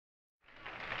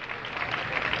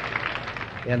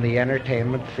in the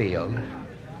entertainment field.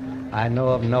 I know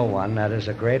of no one that is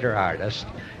a greater artist,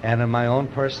 and in my own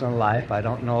personal life, I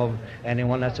don't know of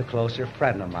anyone that's a closer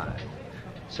friend of mine.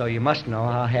 So you must know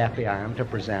how happy I am to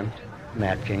present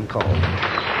Nat King Cole.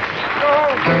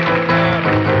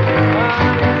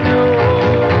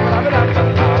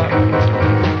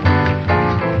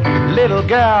 Little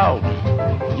girl,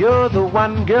 you're the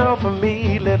one girl for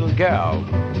me, little girl.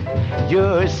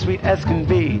 You're as sweet as can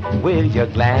be. With your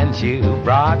glance you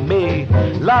brought me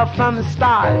love from the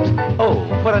start. Oh,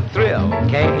 what a thrill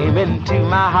came into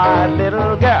my heart,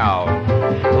 little girl.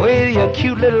 With your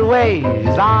cute little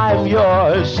ways, I'm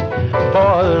yours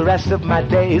for the rest of my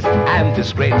days. And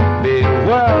this great big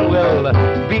world will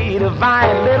be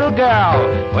divine, little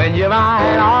girl, when you're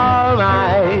mine, all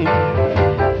mine.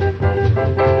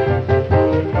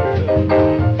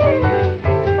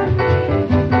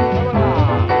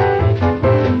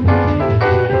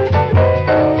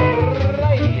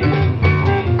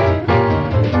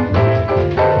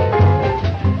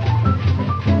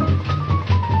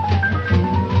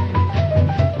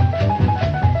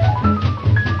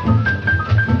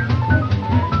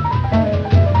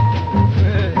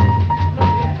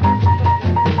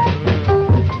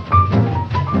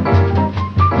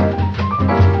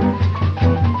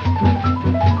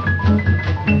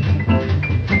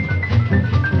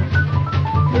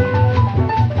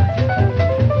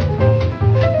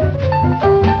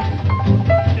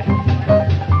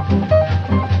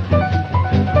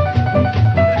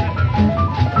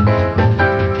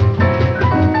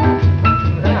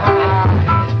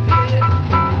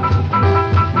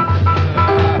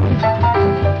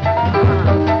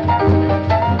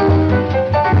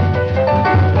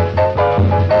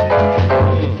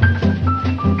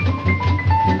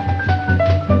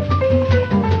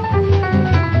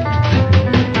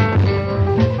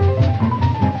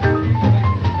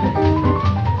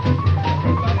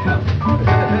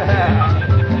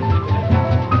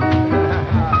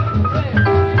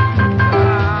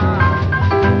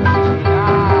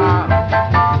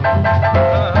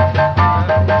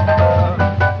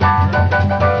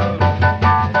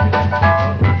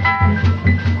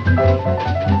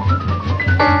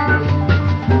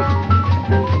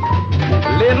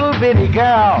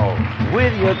 Girl,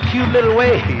 with your cute little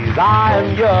ways,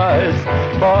 I'm yours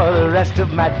for the rest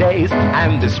of my days.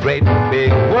 And this great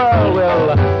big world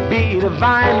will be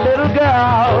divine, little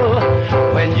girl,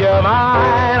 when you're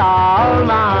mine, all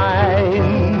mine.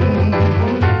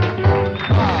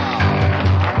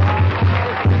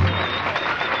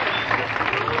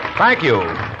 Thank you.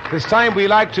 This time we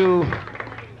like to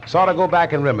sort of go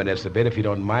back and reminisce a bit, if you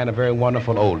don't mind, a very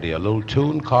wonderful oldie, a little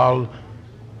tune called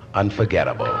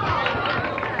Unforgettable.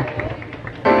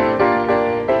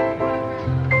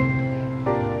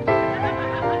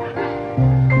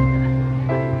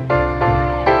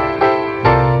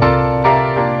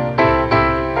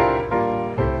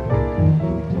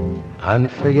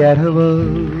 Unforgettable,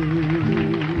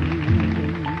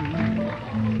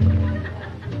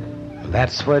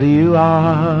 that's what you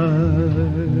are.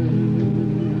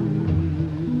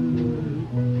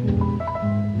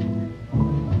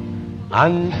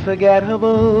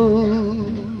 Unforgettable,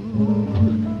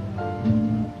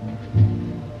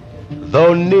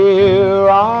 though near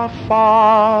or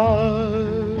far.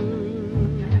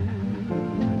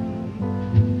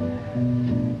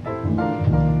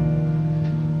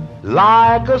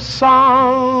 Like a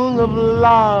song of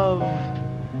love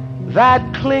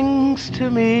that clings to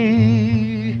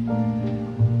me,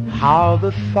 how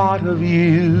the thought of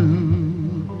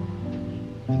you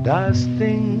does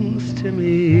things to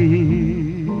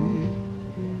me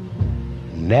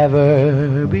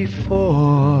never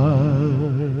before.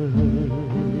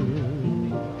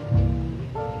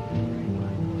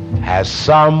 Has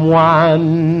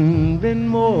someone been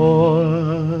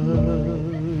more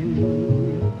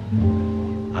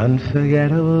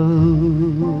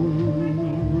unforgettable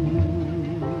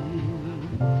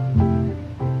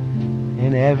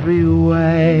in every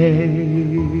way?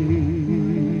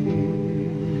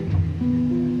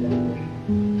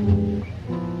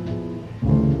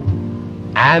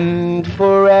 And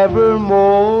forevermore,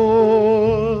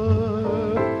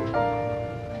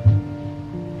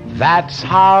 that's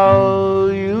how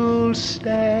you'll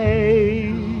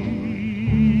stay.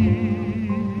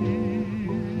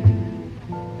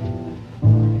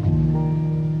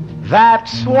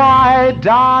 That's why,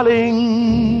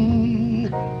 darling,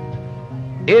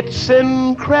 it's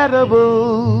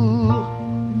incredible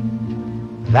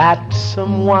that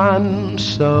someone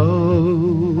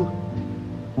so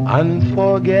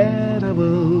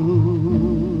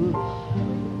unforgettable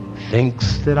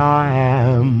thinks that I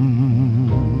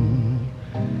am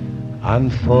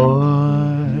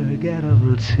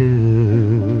unforgettable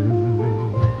too.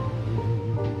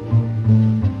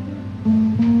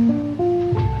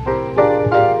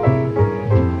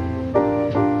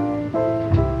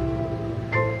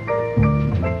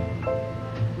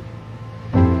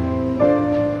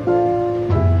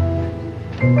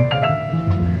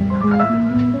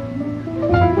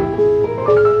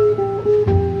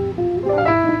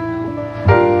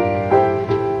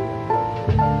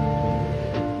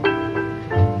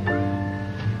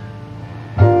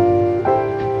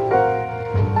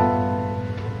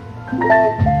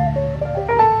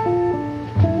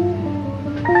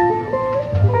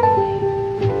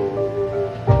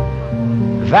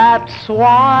 That's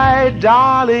why,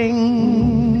 darling,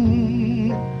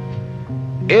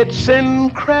 it's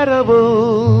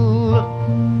incredible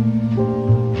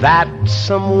that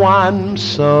someone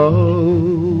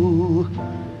so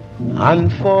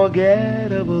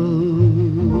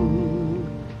unforgettable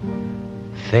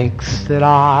thinks that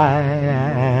I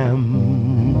am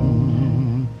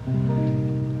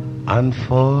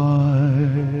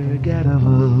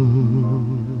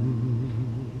unforgettable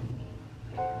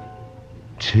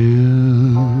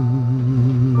too.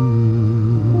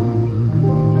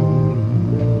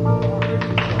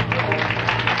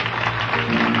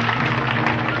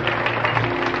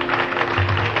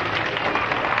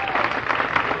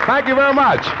 Thank you very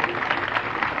much.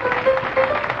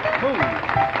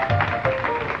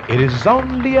 It is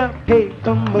only a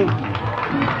paper moon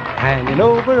hanging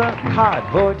over a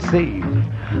cardboard safe,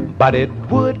 but it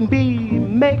wouldn't be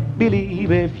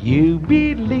make-believe if you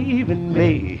believe in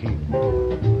me.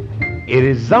 It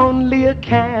is only a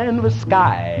canvas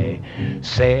sky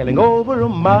sailing over a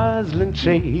muslin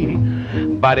tree,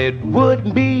 but it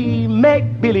wouldn't be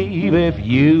make-believe if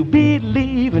you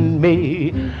believe in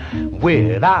me.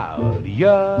 Without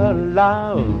your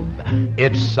love,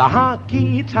 it's a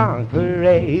honky-tonk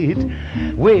parade.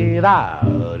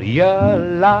 Without your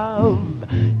love,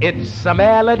 it's a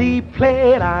melody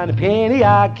played on a penny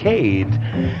arcade.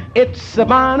 It's a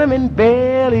Barnum and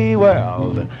Bailey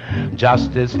world,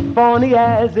 just as phony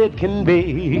as it can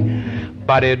be.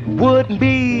 But it wouldn't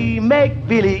be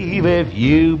make-believe if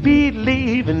you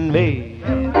believe in me.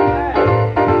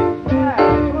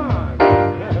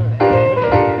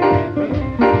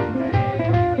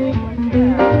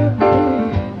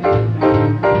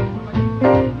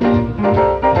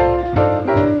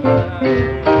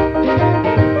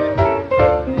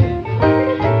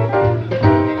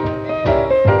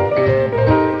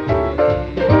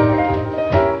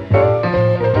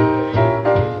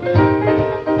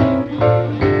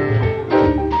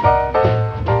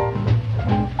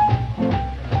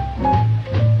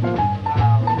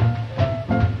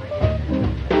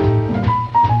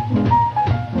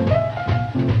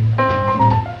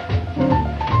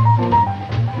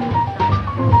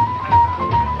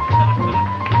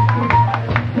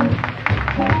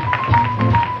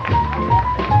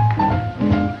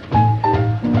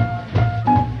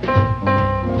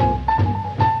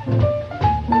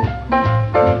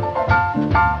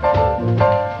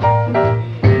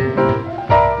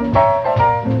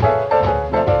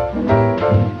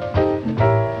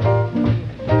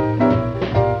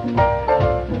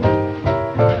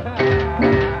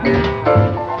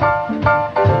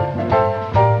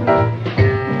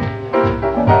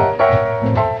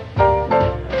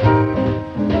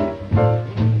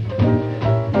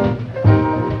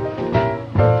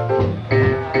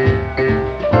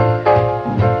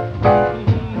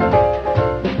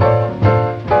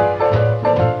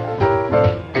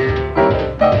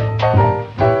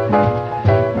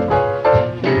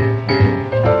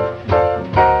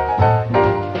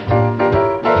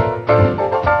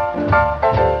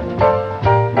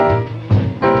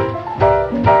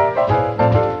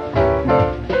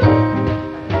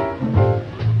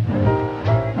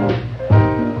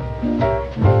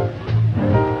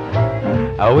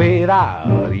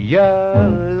 Without your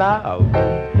love,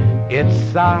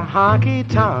 it's a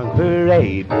honky-tonk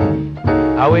parade.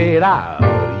 Without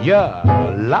your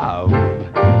love,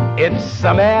 it's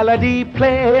a melody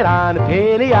played on a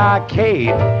penny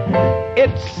arcade.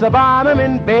 It's a Barnum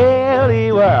and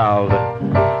Bailey world,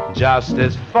 just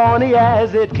as phony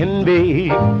as it can be.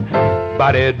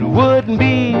 But it wouldn't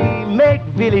be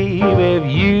make-believe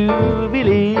if you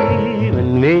believe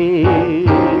in me.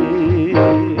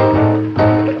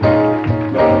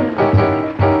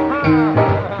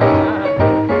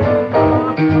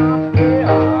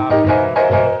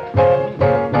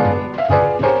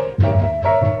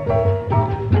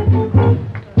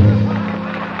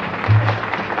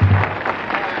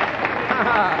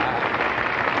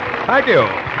 Thank you.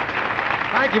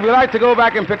 Thank you. We'd like to go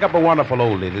back and pick up a wonderful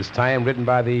oldie, this time written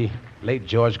by the late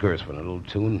George Gershwin, a little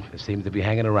tune that seems to be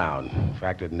hanging around. In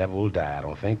fact, it never will die, I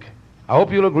don't think. I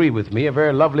hope you'll agree with me, a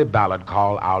very lovely ballad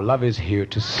called Our Love Is Here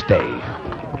to Stay.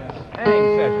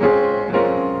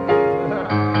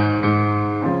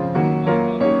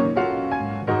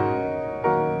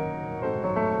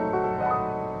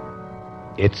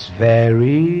 It's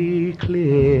very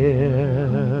clear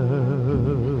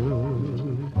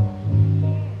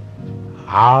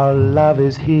our love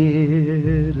is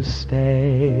here to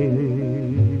stay.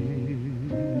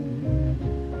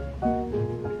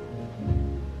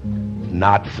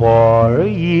 Not for a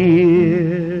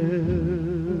year,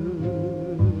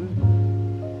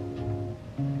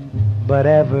 but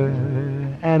ever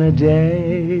and a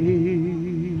day.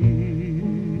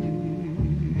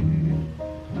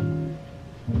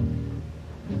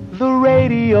 The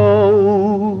radio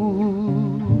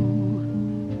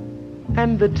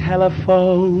and the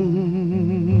telephone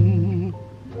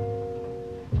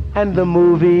and the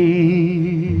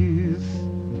movies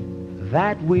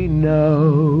that we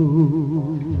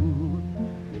know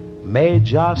may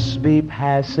just be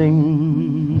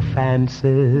passing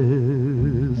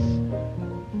fancies,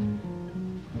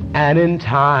 and in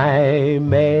time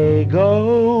may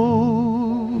go.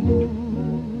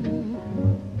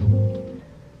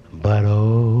 But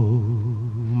oh,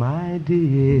 my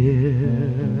dear,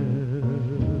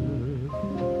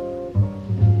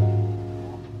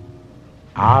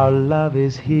 our love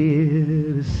is here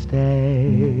to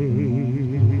stay.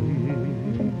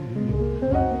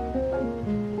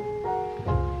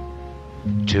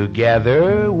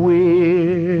 Together we're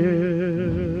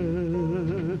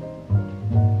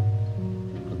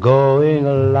going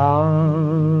a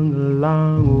long,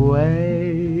 long way.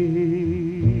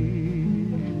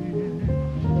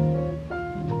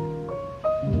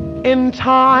 In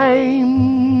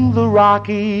time, the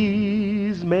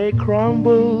Rockies may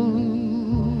crumble,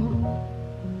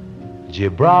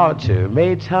 Gibraltar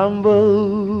may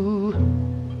tumble.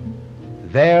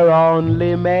 They're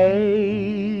only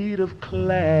made of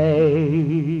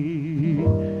clay,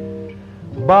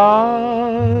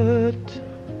 but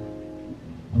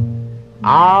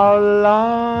our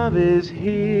love is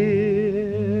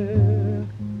here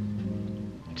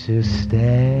to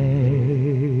stay.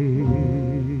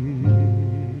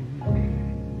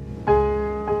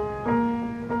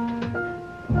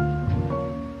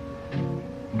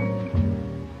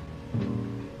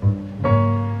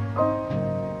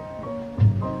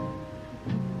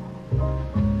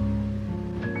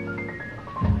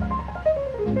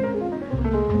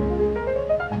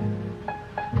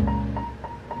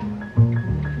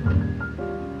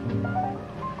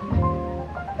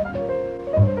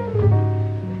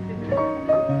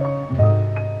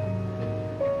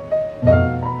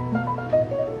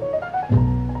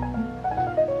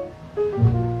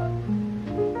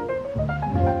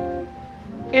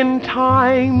 In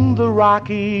time, the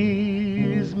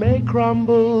Rockies may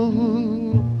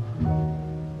crumble,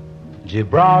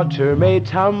 Gibraltar may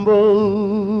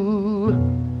tumble.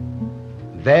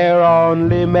 They're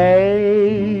only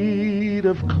made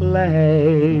of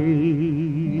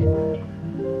clay,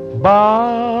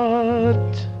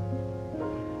 but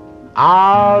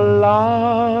our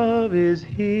love is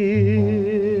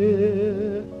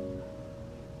here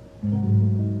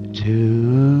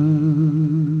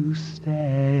to stay.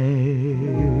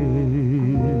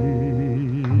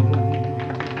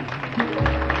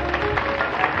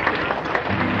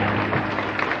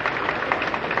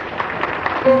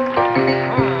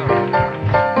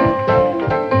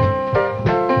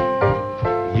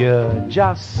 You're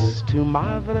just too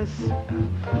marvelous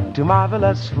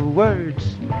for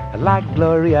words, like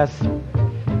glorious,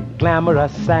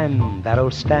 glamorous, and that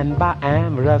old standby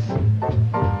amorous.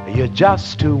 You're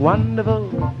just too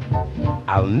wonderful.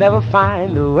 I'll never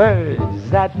find the words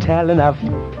that tell enough,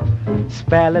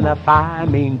 spell enough. I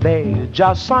mean, they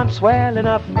just aren't swell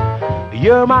enough.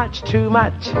 You're much too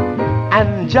much,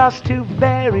 and just too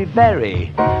very,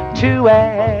 very, to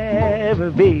ever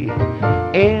be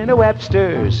in a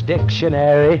Webster's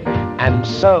dictionary. And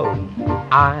so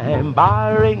I'm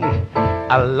borrowing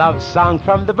a love song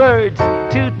from the Birds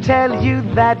to tell you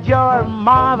that you're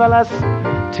marvelous,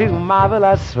 too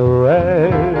marvelous for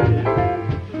words.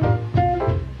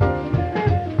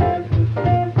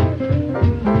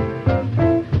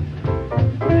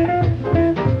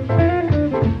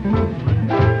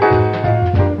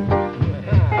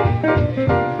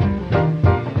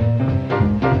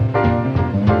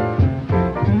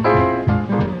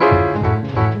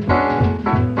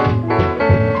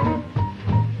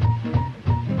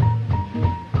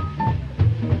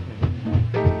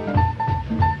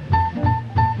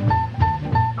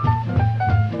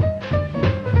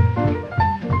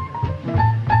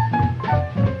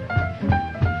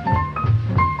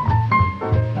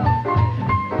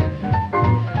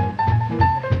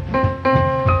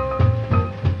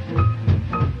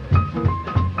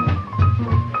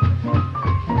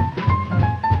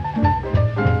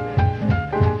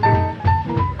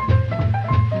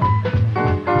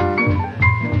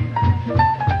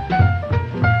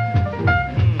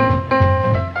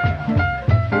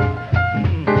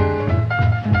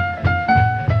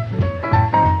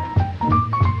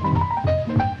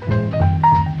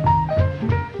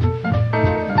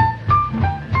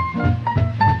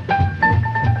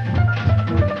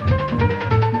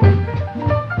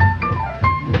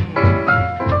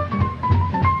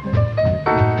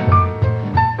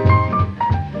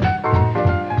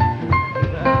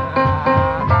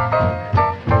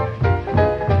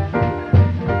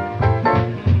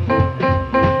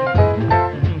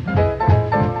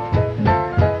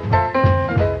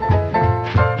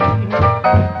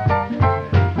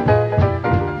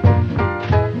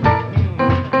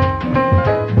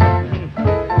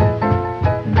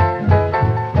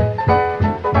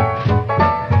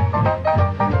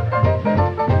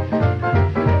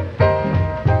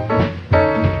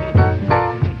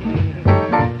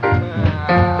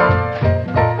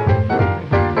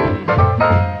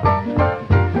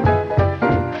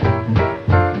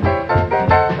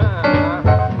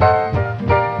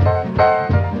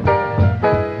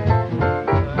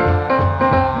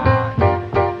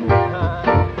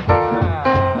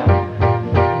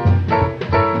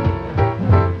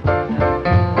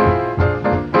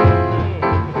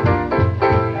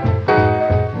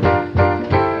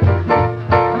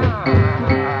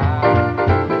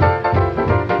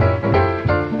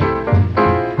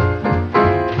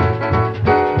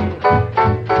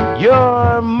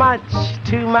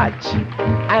 much,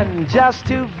 and just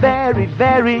too very,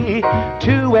 very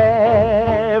to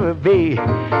ever be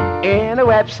in a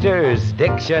Webster's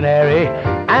dictionary.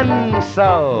 And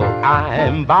so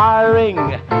I'm borrowing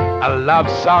a love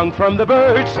song from the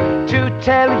birds to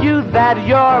tell you that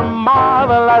you're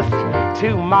marvelous,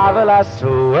 too marvelous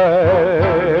for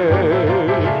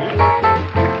words.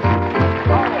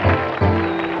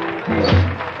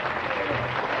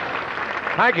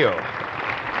 Thank you.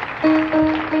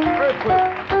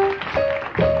 Earthquake.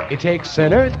 It takes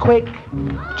an earthquake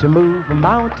to move a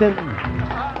mountain.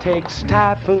 Takes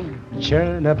typhoon to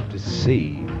churn up the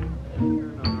sea.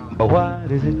 But what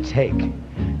does it take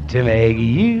to make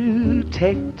you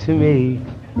take to me?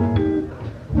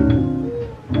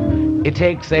 It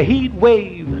takes a heat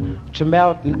wave to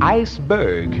melt an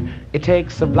iceberg. It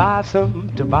takes a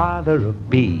blossom to bother a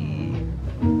bee.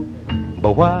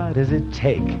 But what does it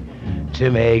take to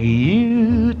make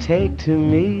you take to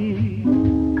me?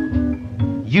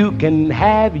 You can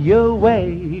have your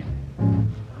way.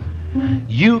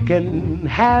 You can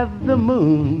have the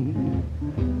moon.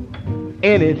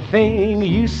 Anything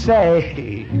you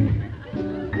say,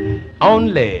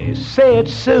 only say it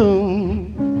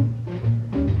soon.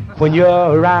 When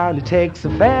you're around, it takes a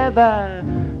feather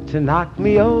to knock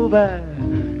me over.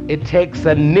 It takes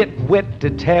a nitwit to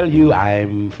tell you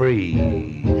I'm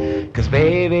free. 'Cause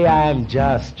baby, I'm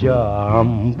just your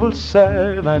humble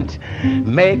servant,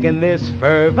 making this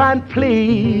fervent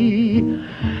plea.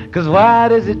 'Cause what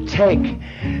does it take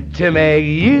to make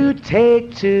you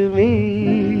take to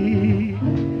me?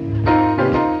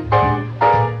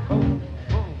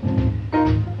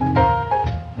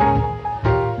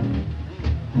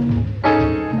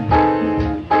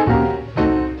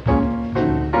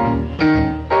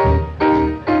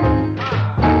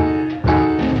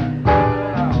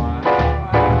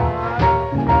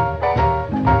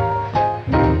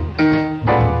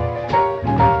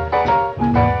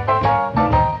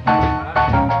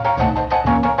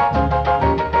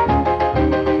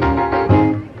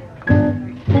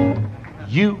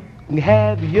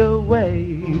 Have your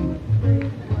way.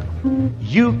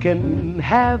 You can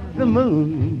have the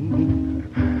moon.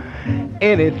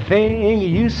 Anything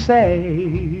you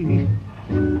say,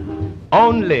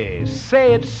 only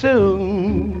say it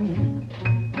soon.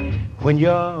 When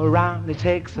you're around, it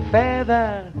takes a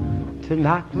feather to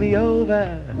knock me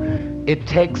over. It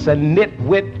takes a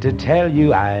nitwit to tell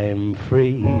you I'm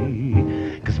free.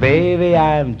 'Cause baby,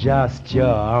 I'm just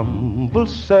your humble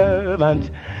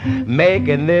servant,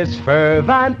 making this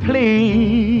fervent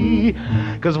plea.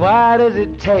 'Cause what does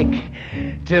it take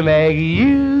to make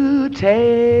you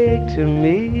take to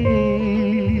me?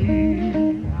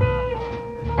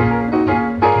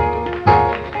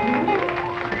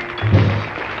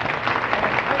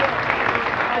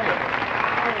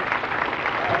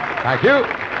 Thank you.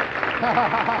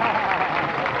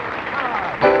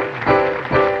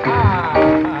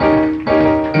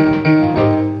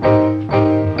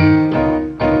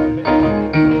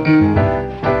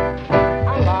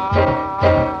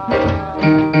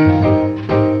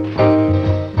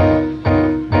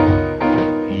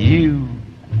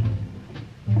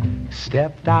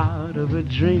 Stepped out of a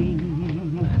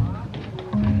dream.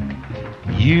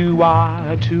 You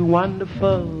are too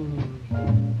wonderful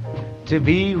to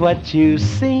be what you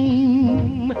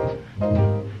seem.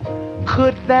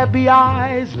 Could there be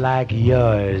eyes like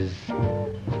yours?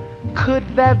 Could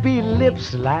there be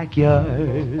lips like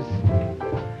yours?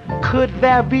 Could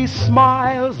there be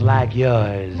smiles like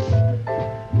yours?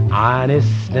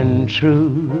 Honest and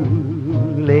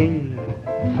truly,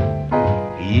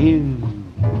 you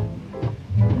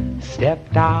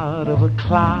stepped out of a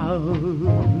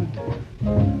cloud.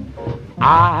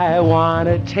 I want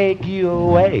to take you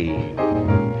away,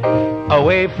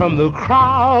 away from the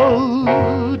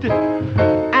crowd,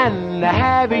 and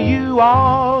have you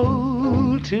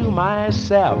all to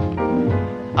myself,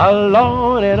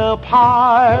 alone and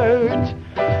apart,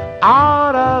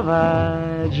 out of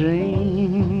a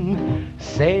dream,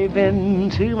 safe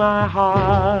into my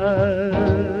heart.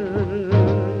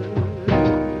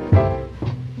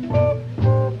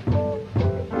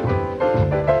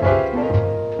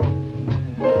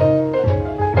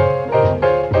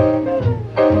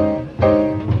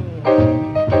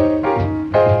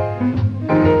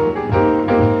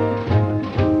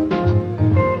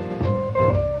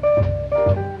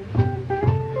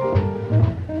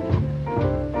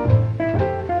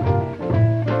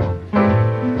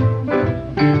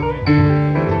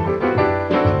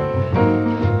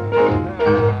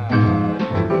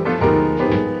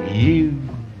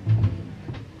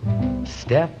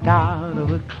 Stepped out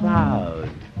of a cloud.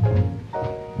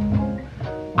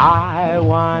 I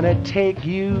wanna take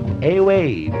you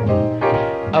away,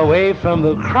 away from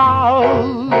the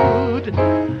crowd,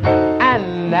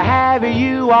 and have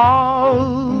you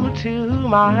all to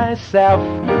myself,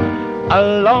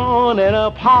 alone and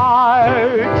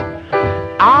apart,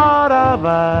 out of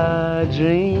a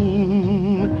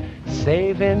dream,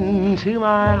 safe into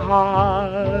my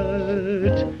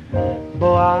heart.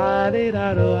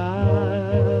 Boa-de-da-do-ah,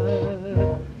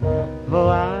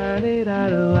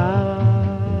 boa-de-da-do-ah.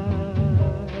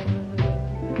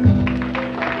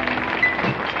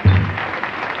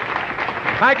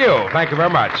 Thank you. Thank you very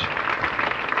much.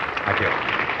 Thank you.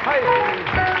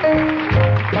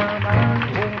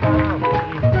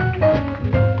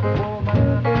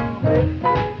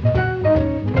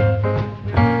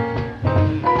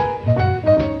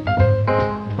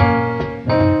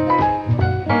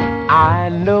 I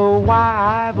know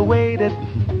why I've waited,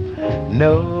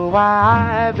 know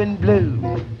why I've been blue,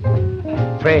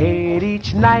 prayed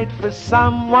each night for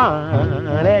someone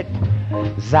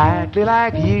exactly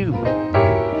like you.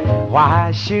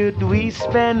 Why should we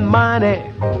spend money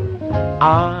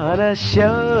on a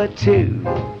show or two?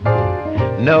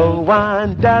 No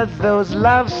one does those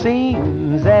love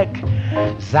scenes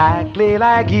exactly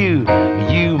like you.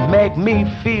 You make me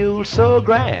feel so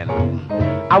grand,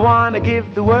 I wanna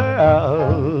give the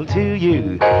world to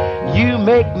you. You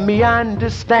make me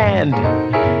understand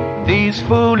these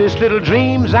foolish little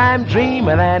dreams I'm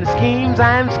dreaming and schemes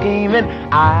I'm scheming.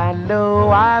 I know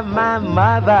why my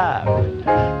mother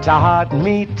taught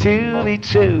me to be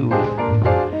true.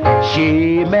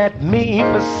 She met me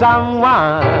for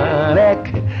someone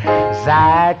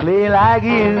exactly like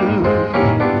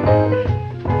you.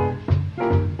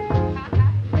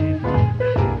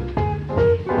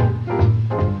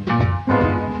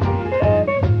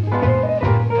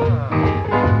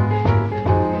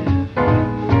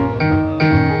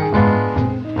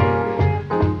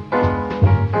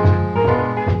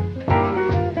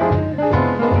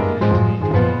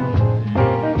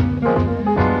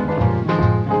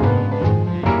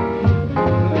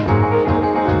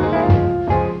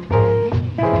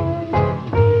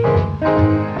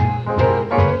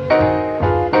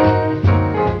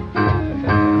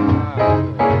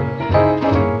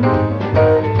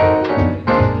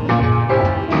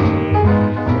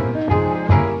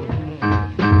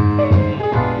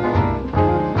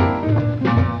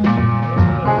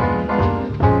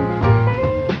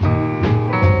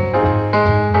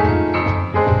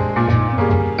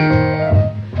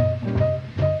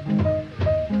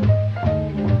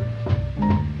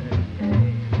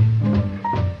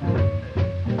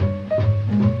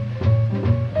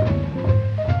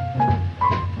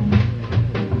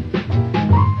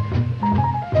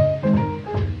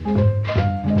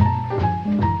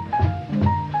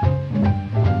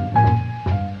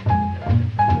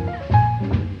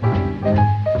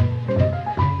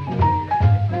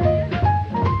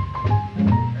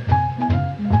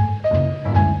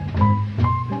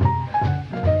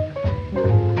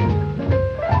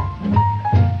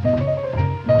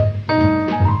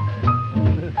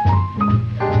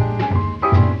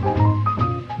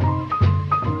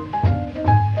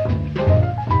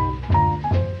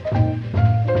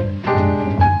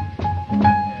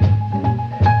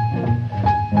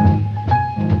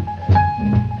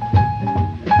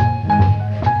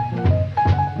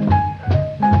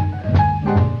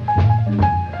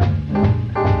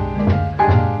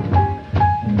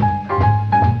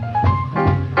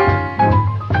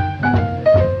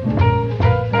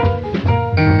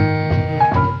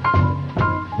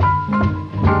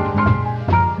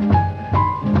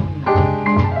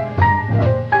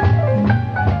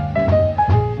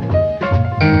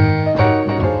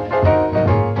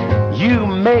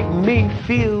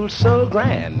 Feel so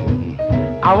grand,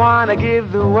 I wanna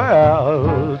give the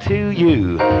world to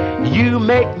you. You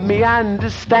make me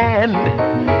understand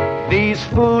these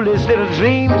foolish little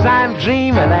dreams I'm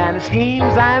dreaming and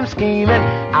schemes I'm scheming.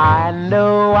 I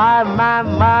know why my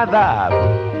mother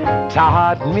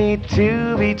taught me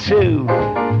to be true.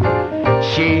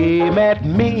 She met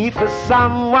me for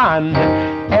someone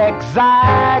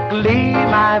exactly,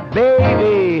 my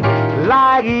baby,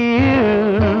 like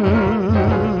you.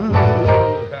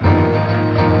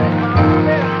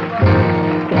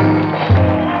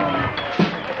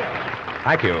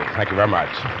 Thank you. Thank you very much.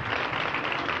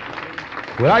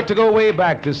 We'd like to go way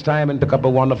back this time and pick up a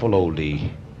wonderful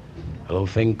oldie, a little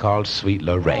thing called Sweet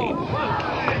Lorraine.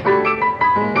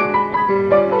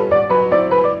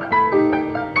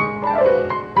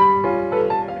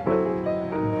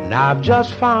 Now I've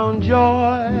just found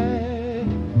joy.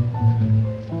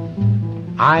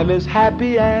 I'm as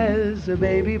happy as a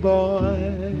baby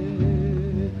boy.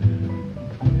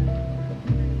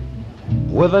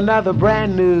 with another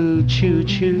brand new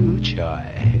choo-choo joy.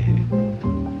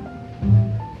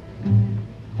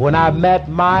 When I met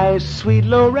my sweet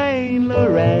Lorraine,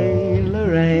 Lorraine,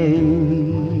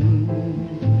 Lorraine,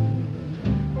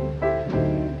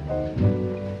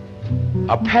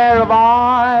 a pair of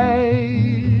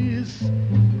eyes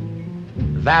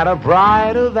that are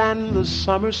brighter than the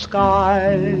summer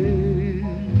skies.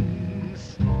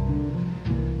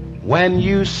 When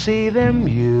you see them,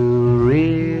 you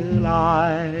realize,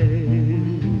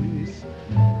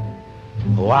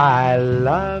 oh, I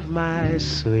love my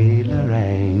sweet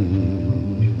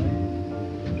Lorraine.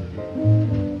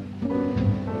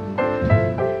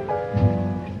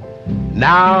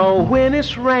 Now when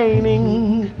it's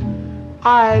raining,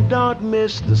 I don't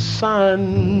miss the sun,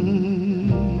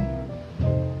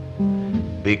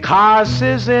 because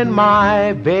it's in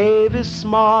my baby's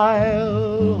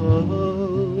smile.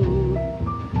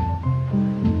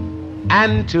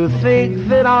 And to think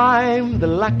that I'm the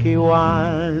lucky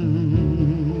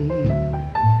one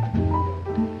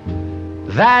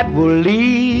that will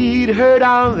lead her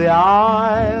down the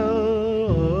aisle.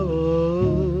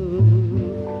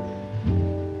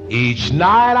 Each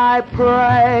night I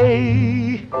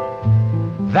pray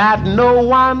that no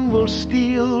one will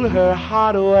steal her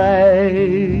heart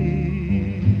away.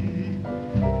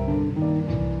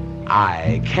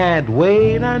 I can't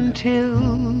wait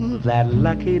until that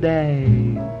lucky day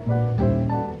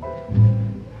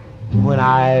when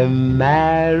I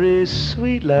marry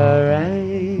sweet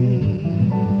Lorraine.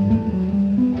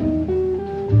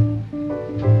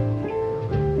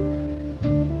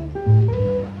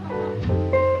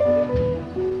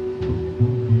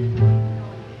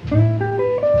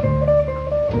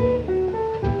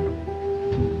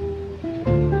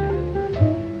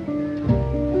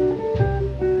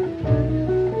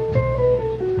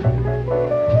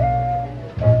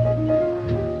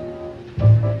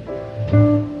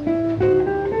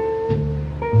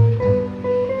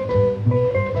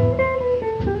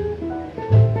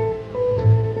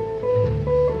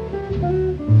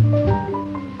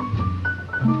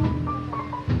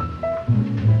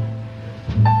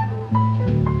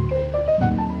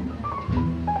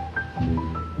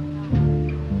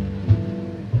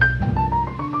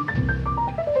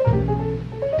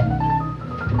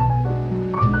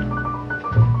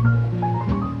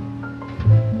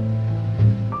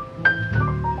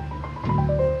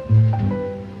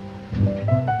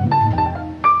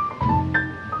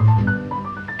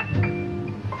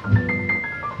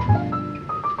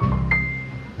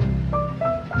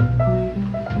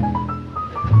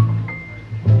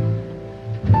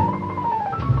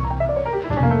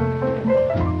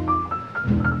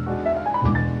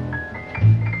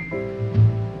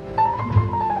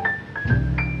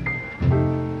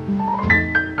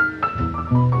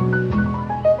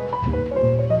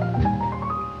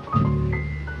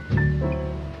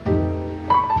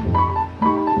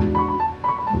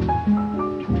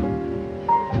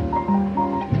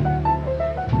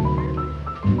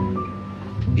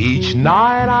 Each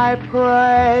night I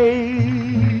pray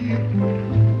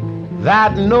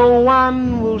that no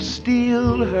one will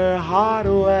steal her heart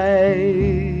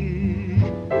away.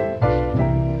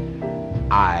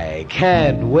 I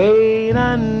can't wait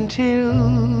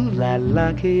until that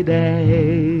lucky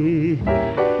day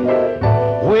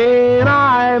when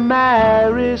I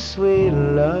marry sweet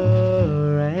Lorraine.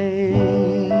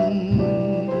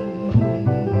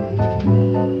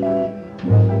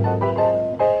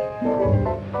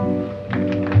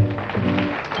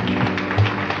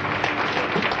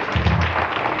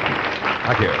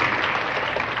 Thank you.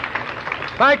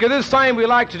 Thank you. This time we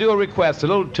like to do a request. A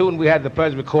little tune we had the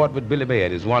pleasure to record with Billy May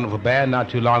and his wonderful band not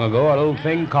too long ago. A little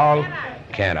thing called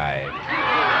Can I?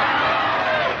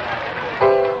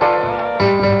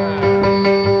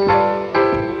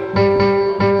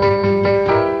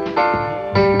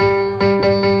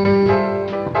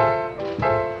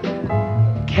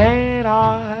 Can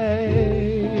I?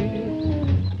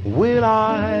 Will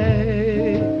I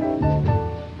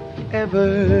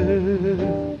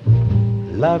ever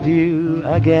love you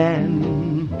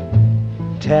again?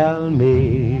 Tell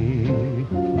me,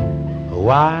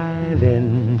 why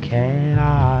then can't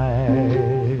I?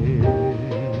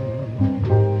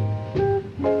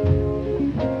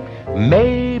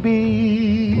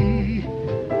 Maybe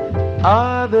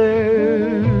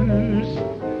others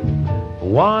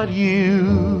want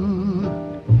you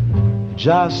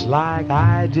just like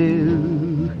I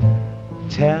do.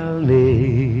 Tell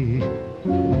me,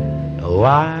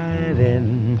 why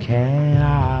then can't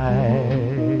I?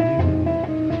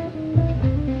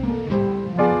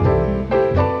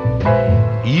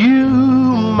 You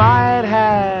might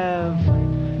have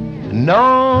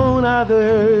known known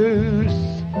others,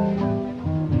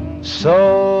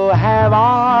 so have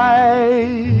I,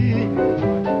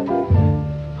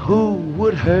 who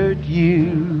would hurt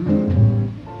you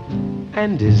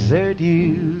and desert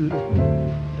you.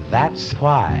 That's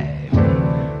why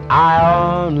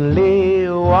I only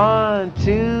want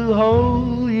to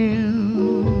hold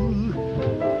you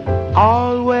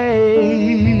always,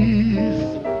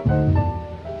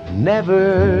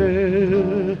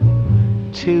 never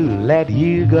to let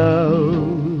you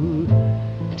go.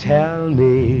 Tell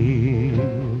me,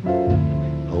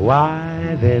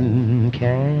 why then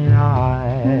can't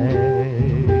I?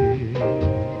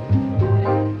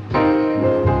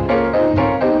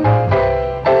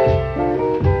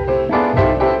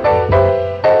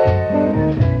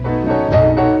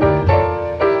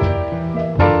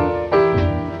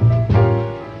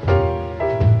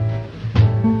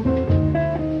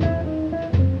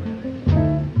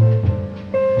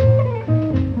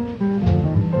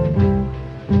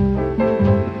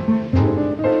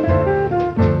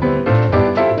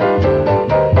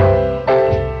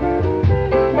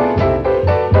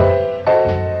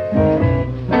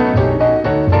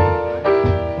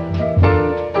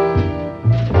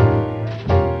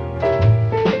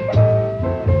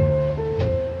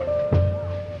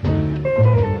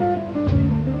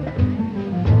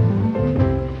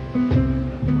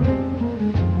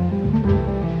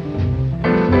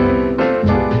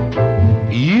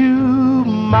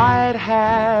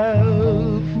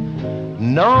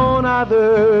 Known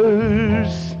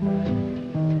others,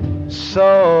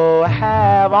 so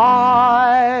have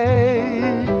I,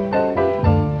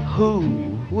 who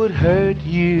would hurt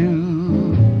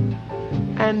you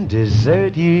and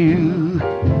desert you.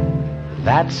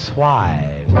 That's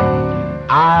why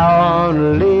I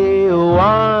only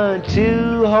want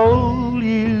to hold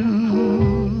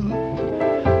you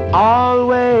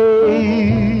always,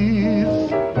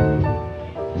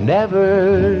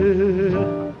 never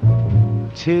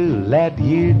to let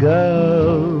you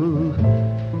go.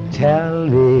 Tell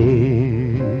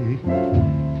me,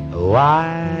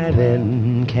 why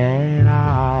then can't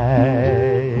I?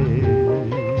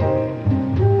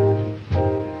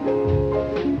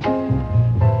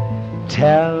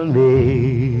 Tell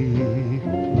me,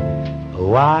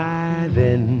 why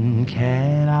then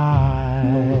can't I?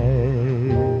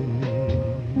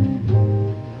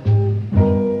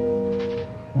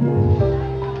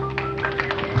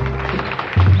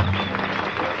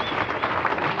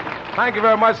 Thank you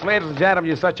very much, ladies and gentlemen.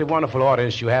 You're such a wonderful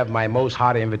audience. You have my most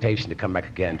hearty invitation to come back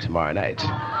again tomorrow night.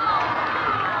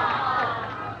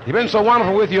 You've been so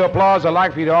wonderful with your applause. I'd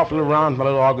like for you to offer a little round for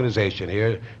my little organization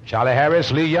here. Charlie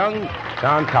Harris, Lee Young,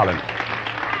 John Collins.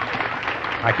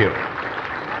 Thank you.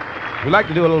 We'd like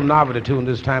to do a little novelty tune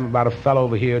this time about a fellow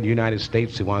over here in the United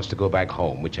States who wants to go back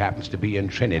home, which happens to be in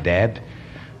Trinidad.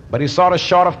 But he's sort of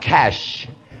short of cash.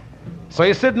 So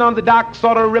he's sitting on the dock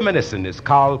sort of reminiscing. It's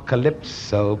called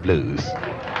Calypso Blues.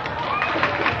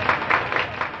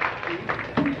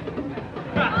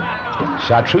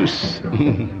 Chartreuse.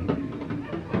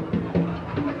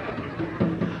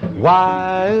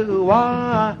 Why,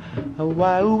 why,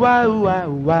 why, why, why,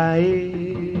 why,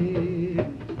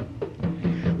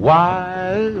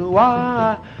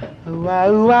 why, why,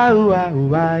 why, why,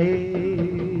 why,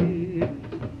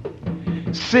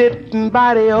 sitting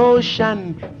by the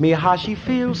ocean, me how she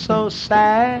feels so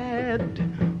sad.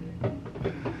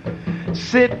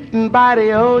 Sitting by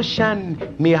the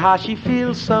ocean, me how she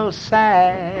feels so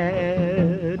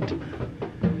sad.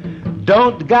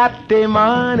 Don't got the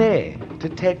money to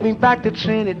take me back to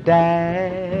Trinidad.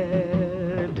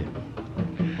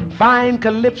 Fine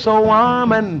Calypso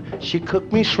woman, she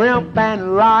cooked me shrimp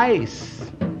and rice.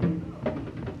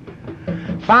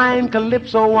 Fine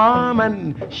Calypso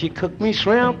woman, she cooked me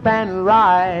shrimp and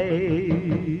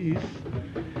rice.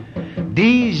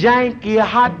 These Yankee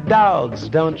hot dogs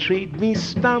don't treat me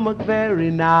stomach very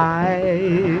nice.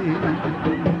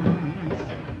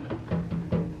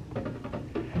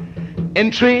 In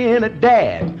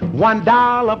Trinidad,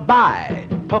 $1 buy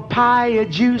papaya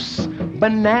juice,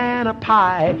 banana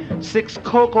pie, 6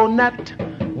 coconut,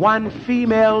 1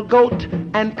 female goat,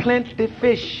 and plenty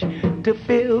fish to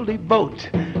fill the boat.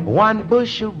 1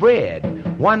 bushel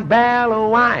bread, 1 barrel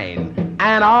of wine,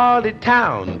 and all the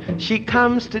town she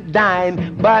comes to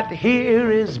dine. But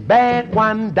here is bad,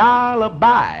 $1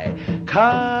 buy,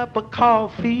 cup of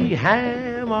coffee,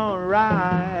 ham or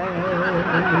rye.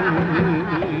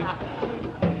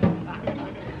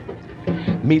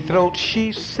 Me throat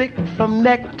she sick from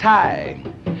necktie,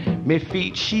 me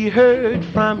feet she hurt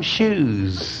from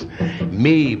shoes,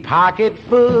 me pocket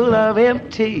full of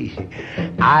empty,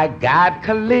 I got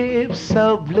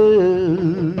Calypso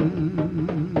blues.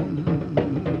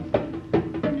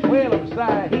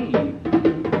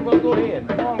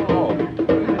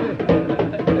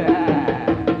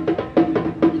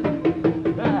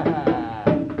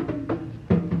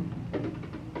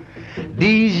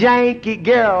 These Yankee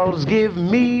girls give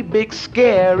me big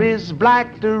scare. Is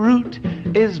black the root?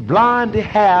 Is blonde the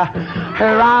hair?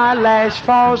 Her eyelash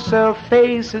false, her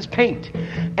face is paint,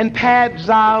 and pads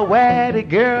are where the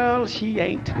girl she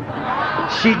ain't.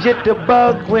 She jet the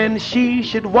bug when she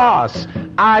should was.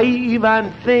 I even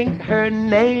think her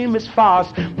name is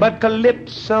false. But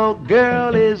Calypso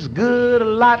girl is good a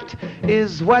lot.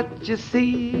 Is what you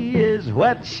see, is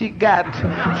what she got.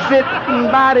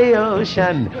 Sitting by the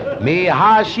ocean, me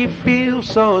how she feels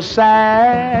so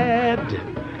sad.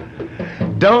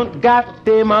 Don't got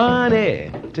the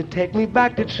money to take me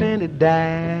back to Trinidad.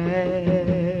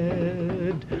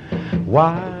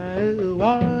 Why,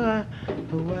 why,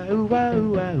 why, why,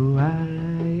 why, why?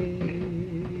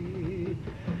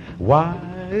 Why,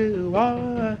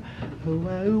 why, why,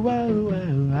 why, why,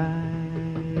 why?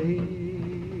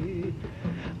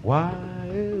 Why,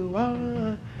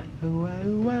 why, why,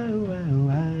 why, why?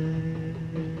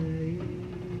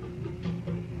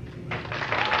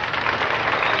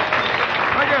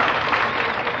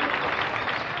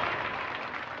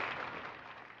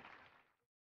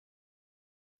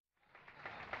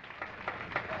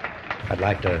 I'd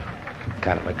like to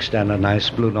kind of extend a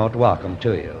nice Blue Note welcome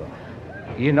to you.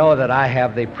 You know that I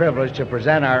have the privilege to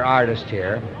present our artist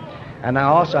here, and I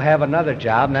also have another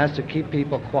job, and that's to keep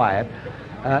people quiet.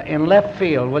 In left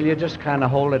field, will you just kind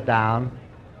of hold it down?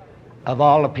 Of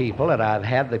all the people that I've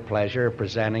had the pleasure of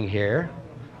presenting here,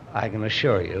 I can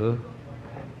assure you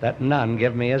that none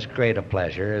give me as great a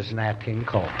pleasure as Nat King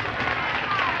Cole.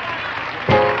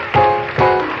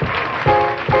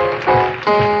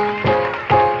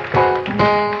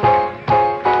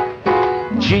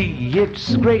 Gee,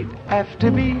 it's great after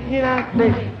being out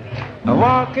there,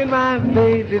 walking my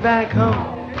baby back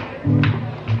home.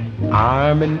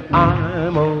 Arm in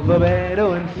arm over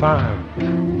meadow and farm.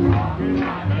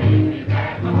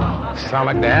 Sound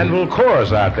like the anvil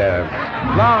chorus out there.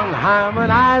 Long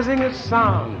harmonizing a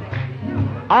song.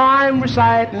 I'm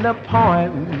reciting a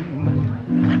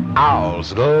poem.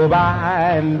 Owls go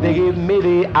by and they give me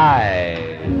the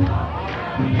eye.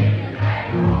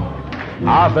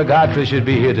 Arthur Godfrey should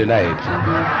be here tonight.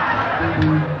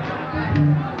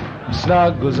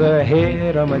 Snuggles her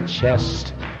head on my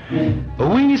chest.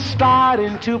 We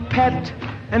starting to pet,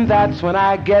 and that's when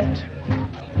I get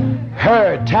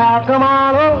her talcum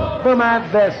all over my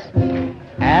vest.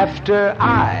 After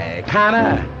I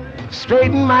kinda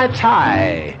straighten my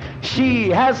tie, she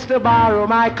has to borrow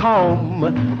my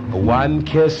comb. One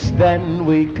kiss, then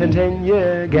we continue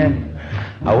again,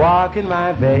 walking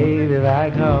my baby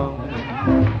back home.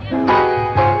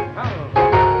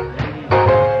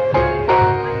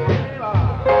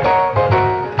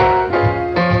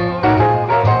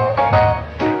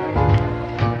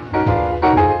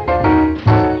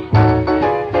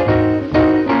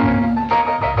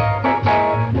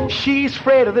 She's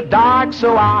afraid of the dark,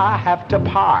 so I have to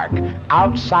park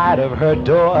outside of her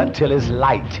door till it's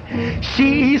light.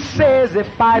 She says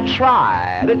if I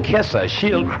try to kiss her,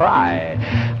 she'll cry.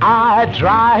 I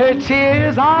dry her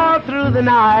tears all through the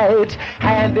night,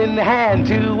 hand in hand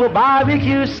to a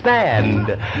barbecue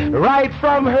stand. Right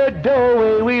from her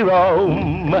doorway we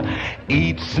roam,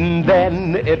 eats and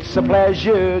then it's a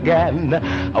pleasure again.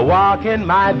 Walking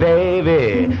my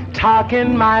baby,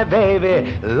 talking my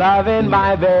baby, loving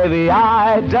my baby.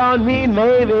 I don't mean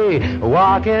maybe,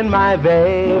 walking my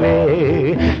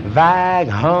baby back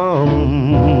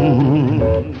home.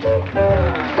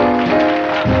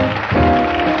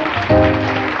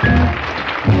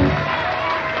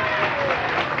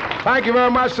 Thank you very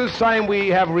much. This time we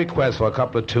have a request for a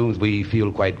couple of tunes we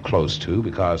feel quite close to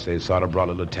because they sort of brought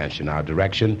a little attention in our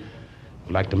direction.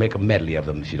 We'd like to make a medley of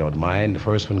them, if you don't mind. The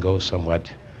first one goes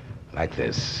somewhat like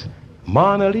this.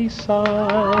 Mona Lisa,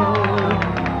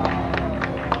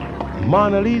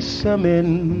 Mona Lisa,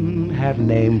 men have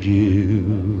named you.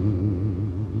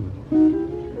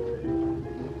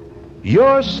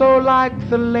 You're so like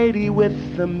the lady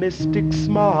with the mystic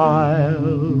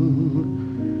smile.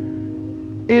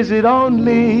 Is it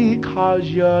only 'cause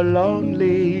you're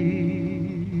lonely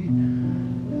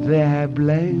they have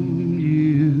blamed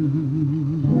you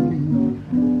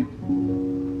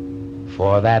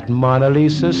for that Mona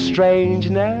Lisa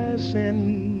strangeness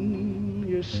in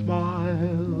your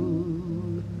smile?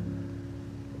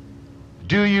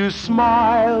 Do you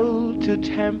smile to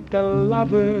tempt a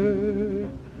lover,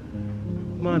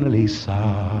 Mona Lisa?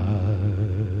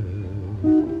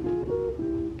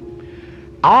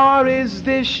 Or is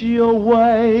this your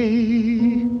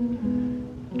way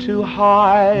to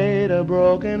hide a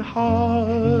broken heart?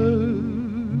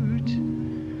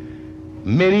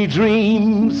 Many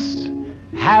dreams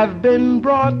have been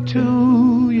brought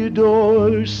to your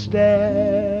doorstep.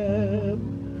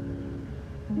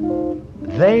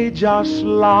 They just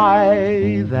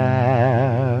lie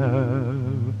there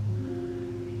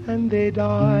and they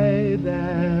die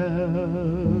there.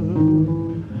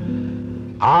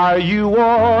 Are you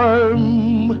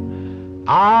warm?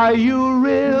 Are you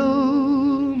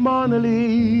real, Mona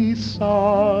Lisa?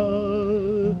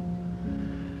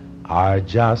 Are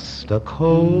just a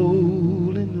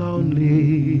cold and lonely,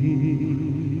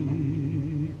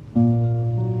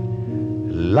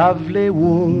 lovely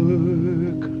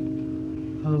work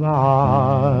of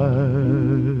art.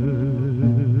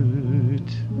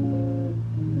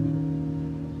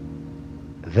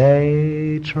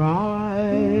 They try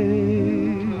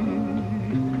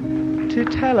to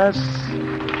tell us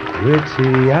we're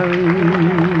too young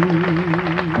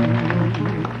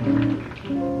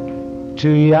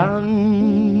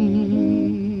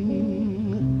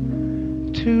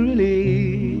to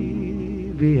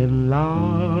really be in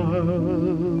love.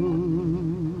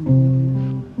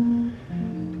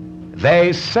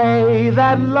 They say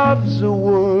that love's a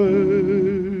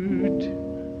word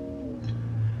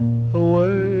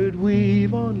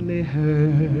we've only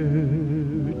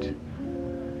heard,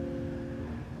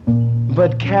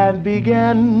 but can't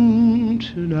begin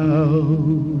to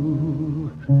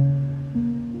know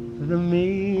the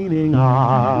meaning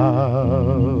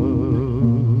of.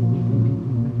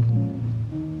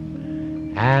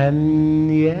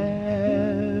 And yet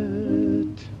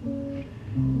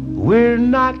we're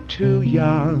not too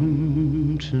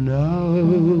young to know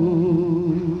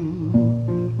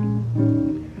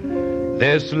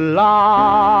this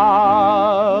love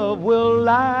will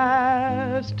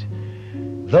last,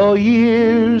 though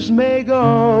years may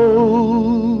go.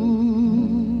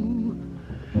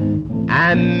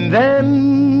 And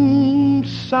then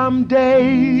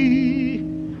someday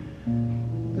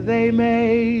they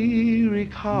may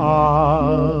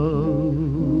recall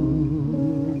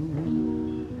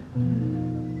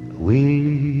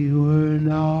we were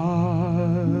not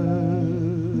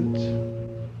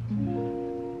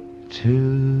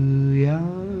too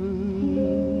young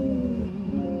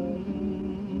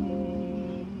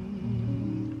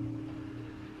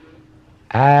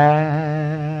at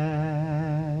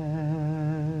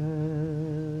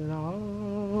all.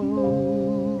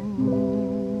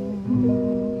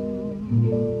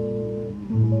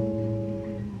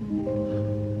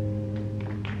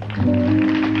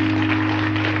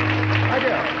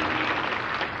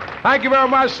 Thank you very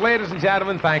much, ladies and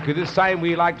gentlemen. Thank you. This time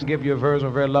we like to give you a version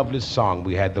of a very lovely song.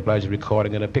 We had the pleasure of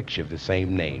recording in a picture of the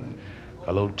same name.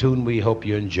 A little tune we hope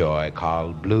you enjoy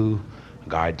called Blue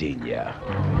Gardenia.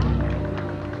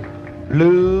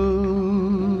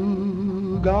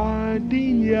 Blue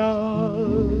gardenia,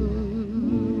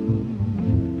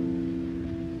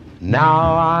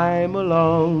 now I'm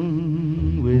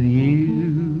alone with you,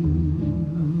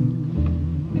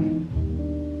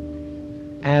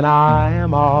 and I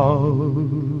am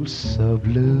all so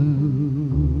blue.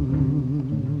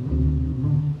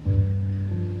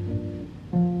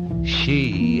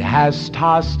 She has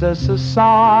tossed us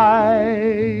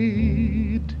aside,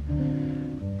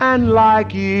 and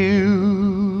like you,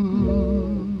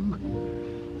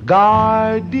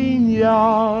 gardenia,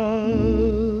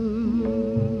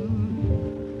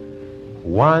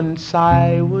 once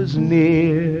I was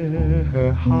near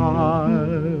her heart.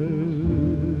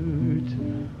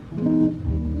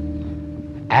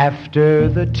 After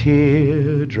the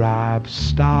teardrops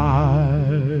start,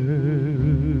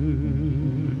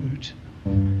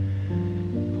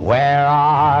 where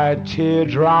are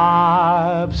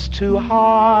teardrops to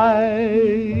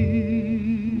hide?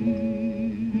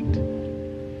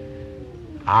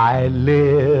 I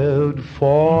lived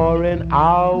for an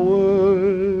hour.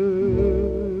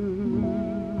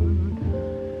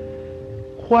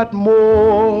 What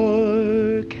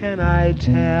more can I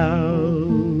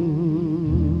tell?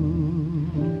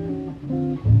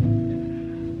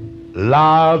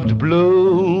 Loved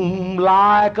bloom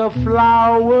like a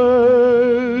flower,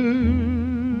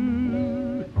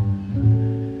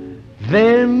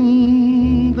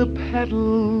 then the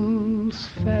petals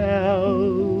fell.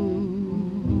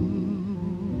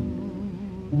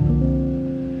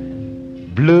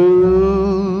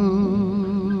 Blue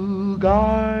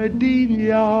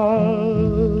gardenia,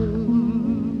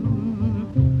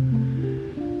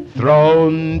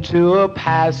 thrown to a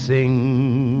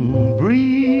passing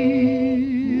breeze,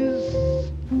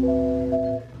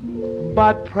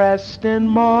 but pressed in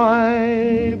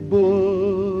my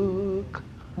book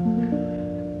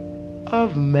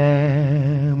of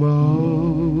memories.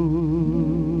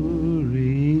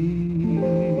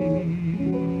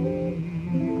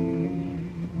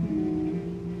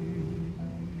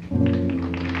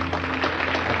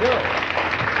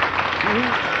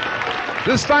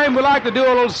 This time we like to do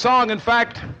a little song. In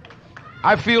fact,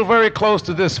 I feel very close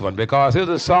to this one because here's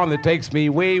a song that takes me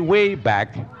way, way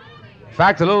back. In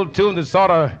fact, a little tune that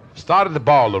sort of started the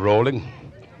ball rolling.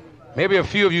 Maybe a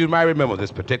few of you might remember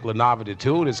this particular novelty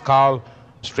tune. It's called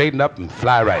Straighten Up and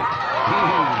Fly Right.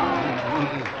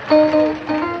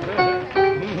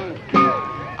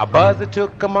 A buzzer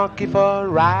took a monkey for a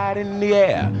ride in the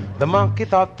air. The monkey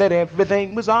thought that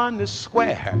everything was on the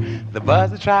square. The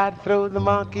buzzer tried to throw the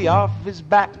monkey off his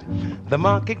back. The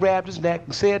monkey grabbed his neck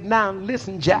and said, "Now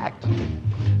listen, Jack.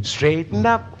 Straighten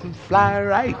up and fly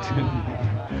right.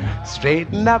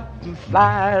 Straighten up and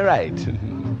fly right.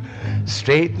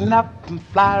 Straighten up and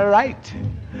fly right.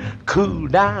 Cool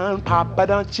down, Papa,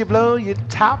 don't you blow your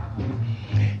top.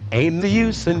 Ain't the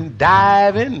use in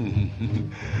diving.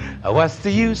 What's the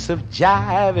use of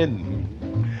jiving?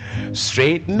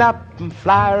 Straighten up and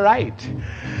fly right.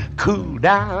 Cool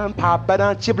down, Papa,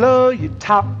 don't you blow your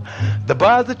top." The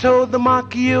buzzer told the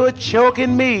monkey, "You are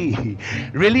choking me.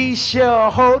 Release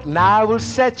your hold and I will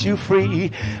set you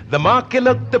free." The monkey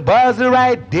looked the buzzer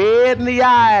right dead in the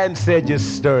eye and said, "Your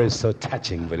story is so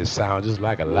touching, but it sounds just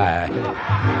like a lie.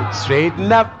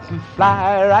 Straighten up and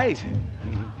fly right.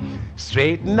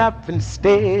 Straighten up and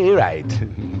stay right.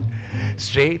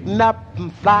 Straighten up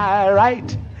and fly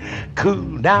right.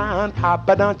 Cool down,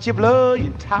 Papa, don't you blow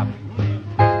your top."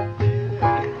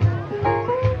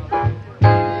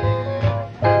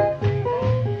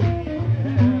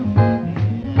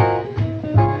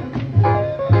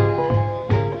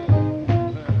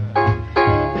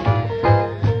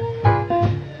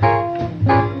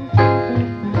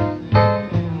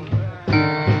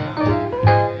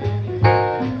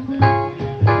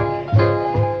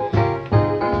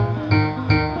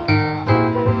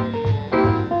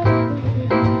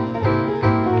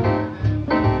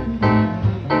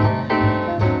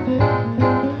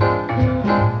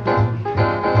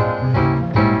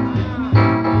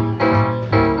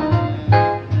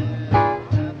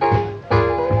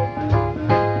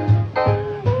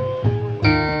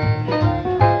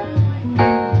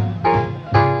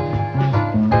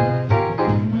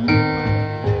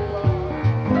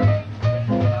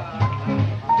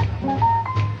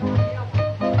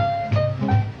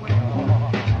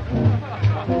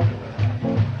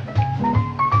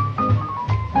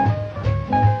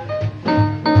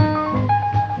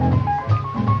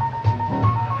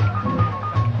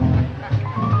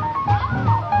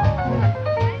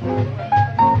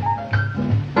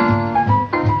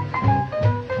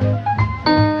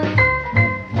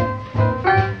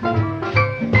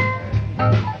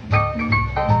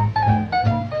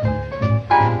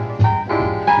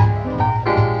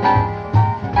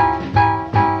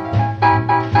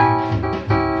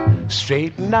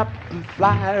 Straighten up and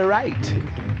fly right.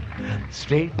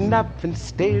 Straighten up and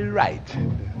stay right.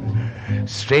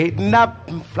 Straighten up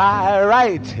and fly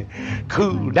right.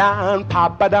 Cool down,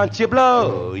 Papa, don't you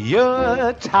blow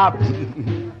your top.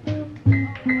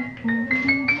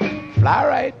 Fly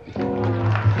right.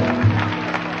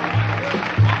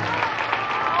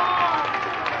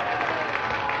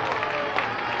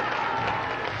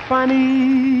 Funny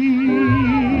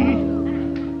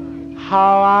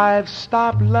how I've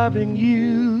stopped loving you.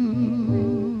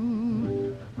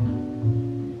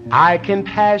 I can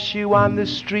pass you on the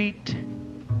street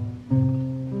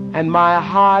and my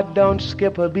heart don't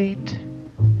skip a beat,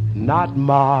 not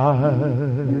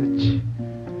much.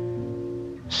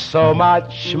 So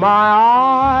much my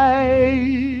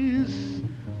eyes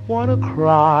wanna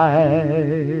cry.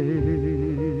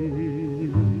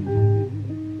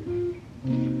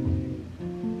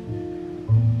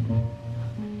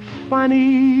 Funny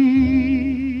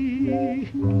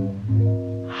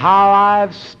how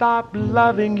I've stopped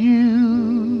loving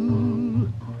you.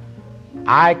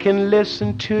 I can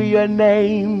listen to your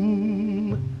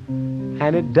name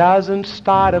and it doesn't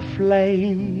start a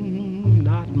flame,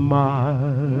 not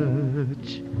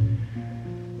much.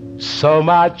 So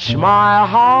much my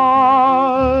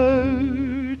heart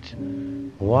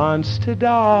wants to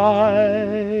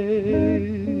die.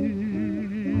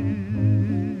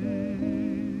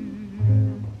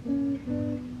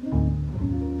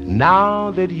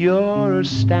 Now that you're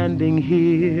standing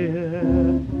here,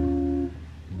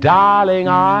 darling,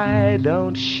 I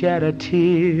don't shed a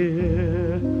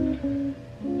tear.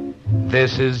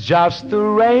 This is just the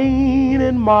rain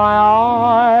in my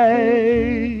eyes.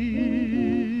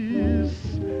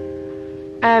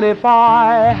 And if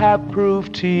I have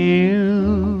proved to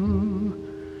you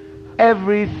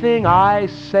everything I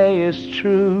say is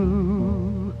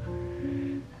true,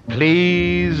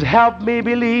 please help me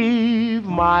believe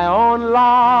my own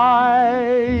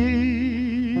lies.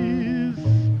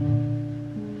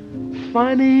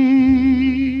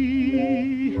 funny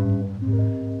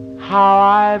how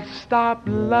I've stopped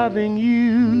loving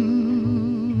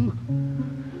you,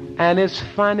 and it's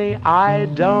funny I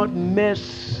don't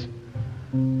miss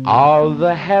all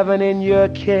the heaven in your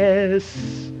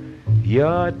kiss,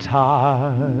 your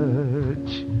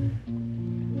touch.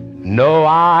 No,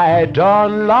 I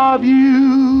don't love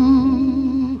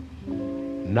you,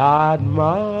 not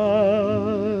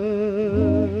much.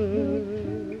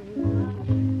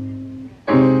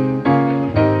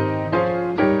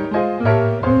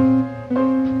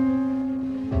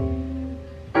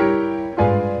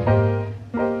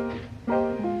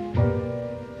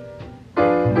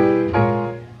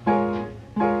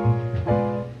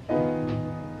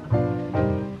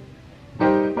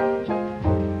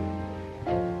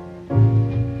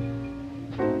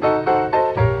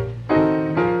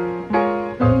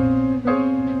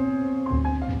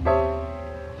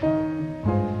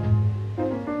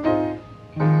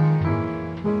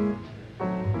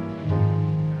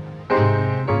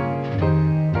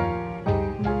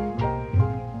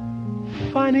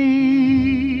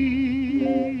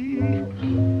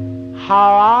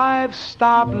 How I've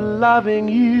stopped loving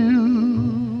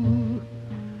you,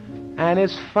 and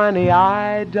it's funny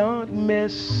I don't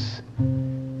miss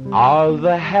all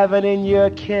the heaven in your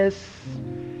kiss,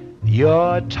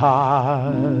 your touch.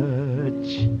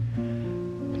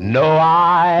 No,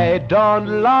 I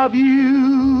don't love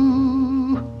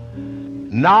you,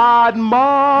 not much.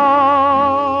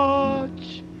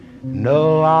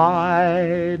 No,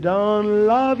 I don't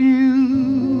love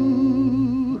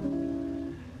you,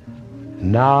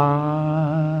 not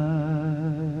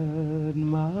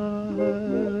much.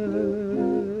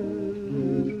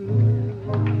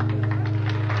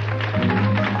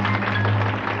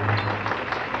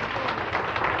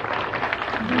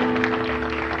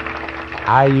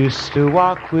 I used to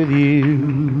walk with you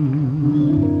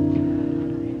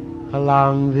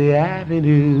along the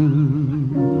avenue.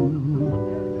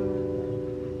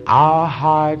 Our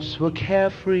hearts were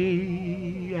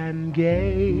carefree and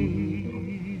gay.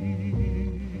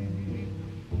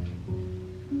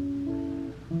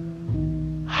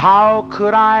 How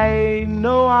could I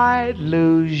know I'd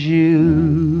lose you?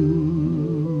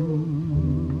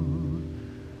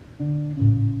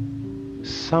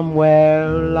 Somewhere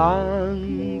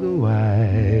along the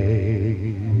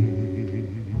way,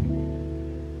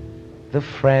 the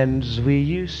friends we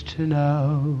used to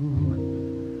know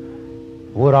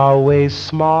would always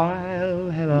smile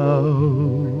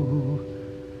hello.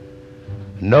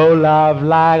 No love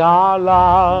like our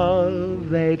love,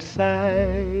 they'd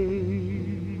say.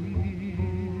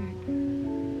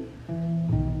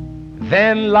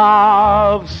 Then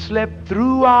love slipped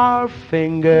through our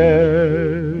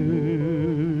fingers.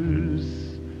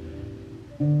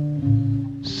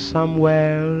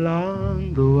 Somewhere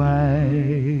along the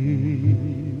way,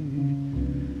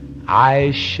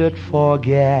 I should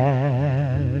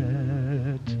forget.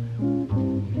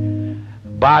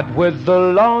 But with the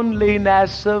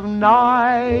loneliness of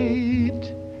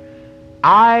night,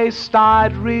 I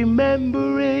start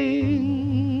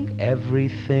remembering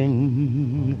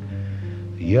everything.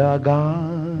 You're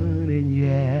gone and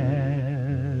yet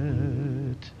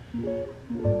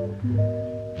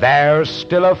there's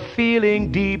still a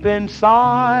feeling deep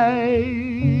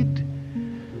inside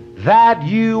that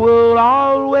you will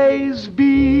always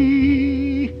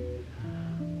be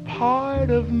part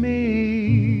of me.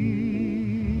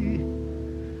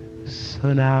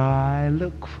 So now I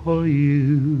look for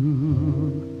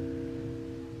you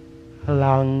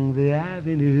along the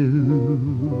avenue,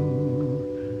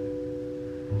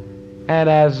 and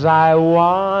as I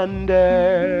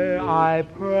wander, I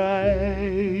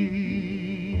pray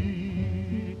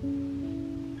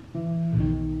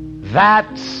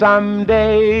that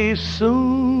someday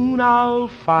soon I'll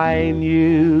find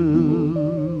you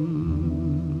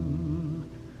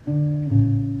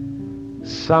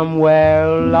somewhere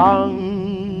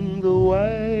along the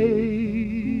way,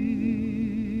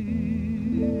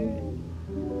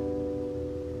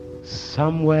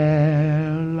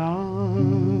 somewhere along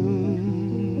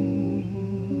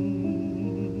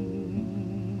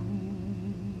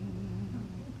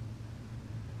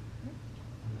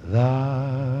the way.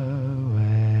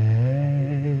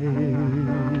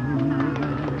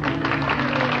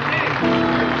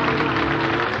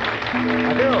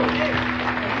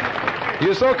 I do.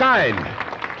 You're so kind.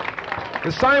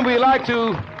 It's time we like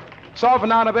to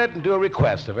soften out a bit and do a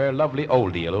request, a very lovely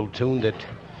oldie, a little tune that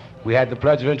we had the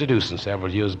pleasure of introducing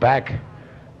several years back,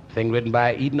 a thing written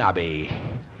by Eden Abbey.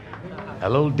 A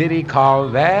little ditty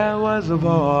called There Was a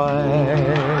Boy.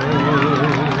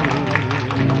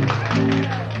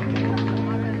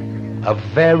 a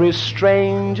very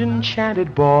strange,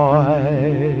 enchanted boy.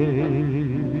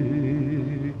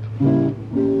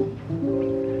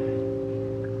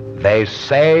 They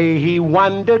say he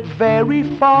wandered very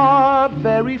far,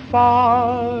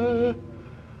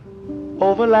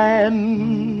 over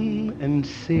land and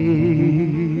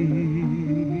sea,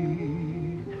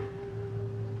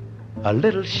 a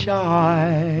little shy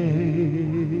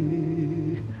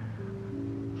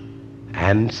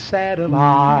and sad of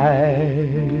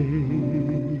eye,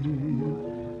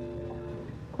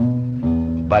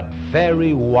 but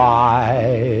very wise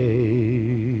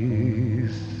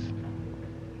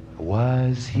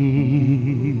was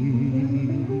he.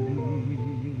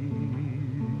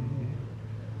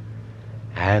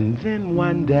 And then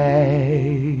one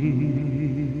day,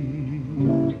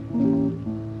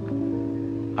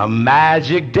 a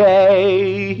magic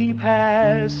day, he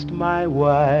passed my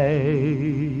way.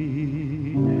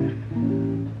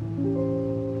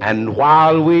 And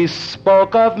while we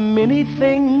spoke of many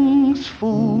things,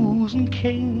 fools and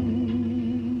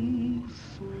kings,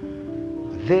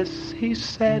 this he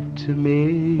said to me: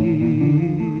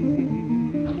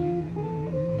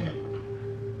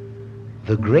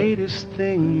 the greatest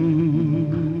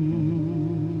thing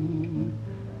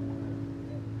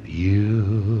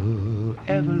you'll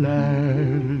ever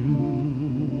learn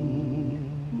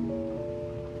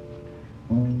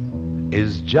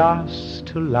is just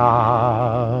to love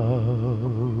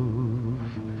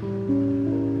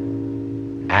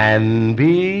and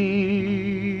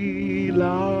be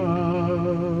loved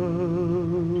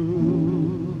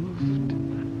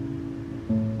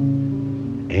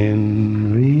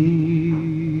in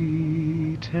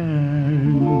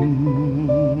return.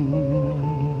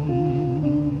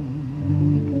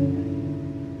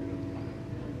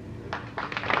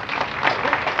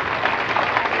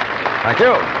 Thank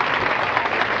you.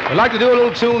 I'd like to do a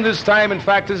little tune this time. In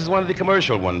fact, this is one of the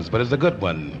commercial ones, but it's a good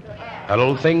one. A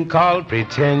little thing called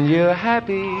Pretend You're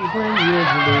Happy When You're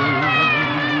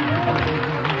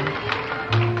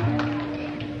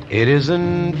Blue. It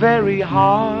isn't very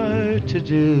hard to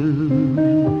do,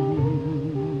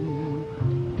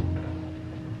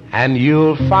 and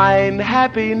you'll find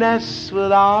happiness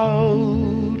without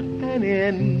an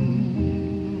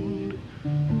end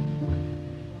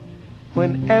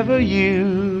whenever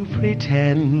you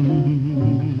pretend.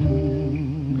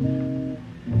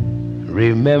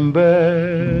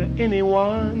 Remember,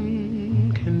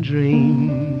 anyone can dream,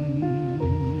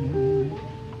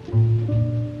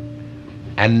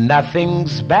 and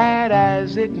nothing's bad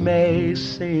as it may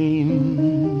seem.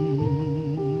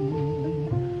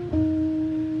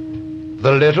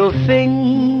 The little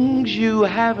things you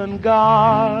haven't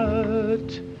got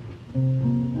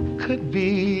could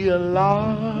be a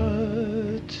lot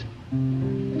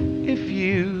if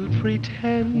you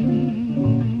pretend.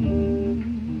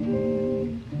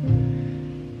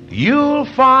 You'll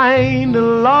find a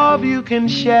love you can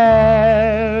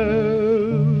share,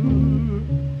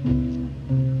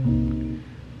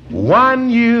 one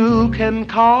you can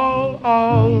call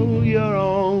all your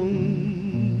own.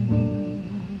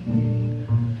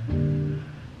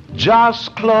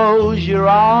 Just close your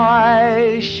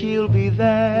eyes, she'll be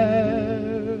there.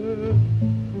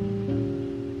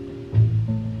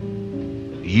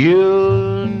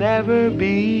 You'll never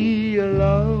be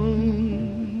alone.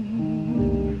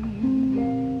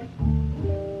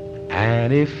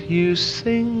 And if you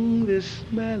sing this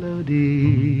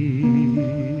melody,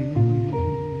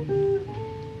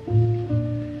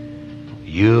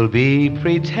 you'll be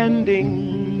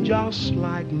pretending just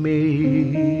like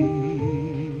me.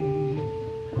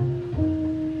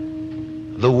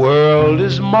 The world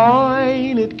is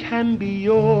mine, it can be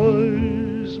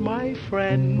yours, my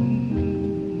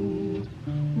friend.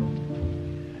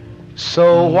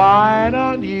 So why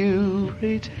don't you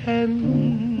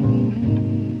pretend?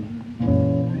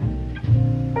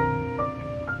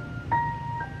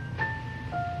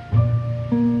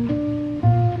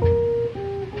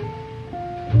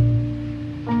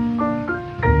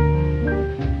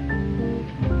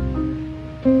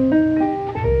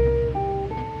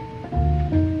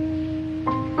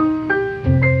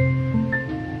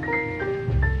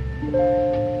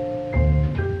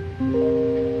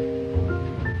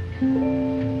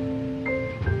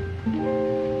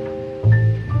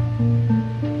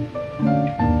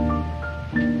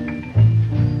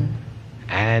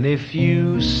 And if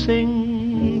you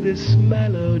sing this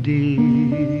melody,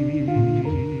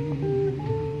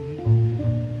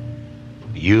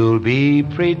 you'll be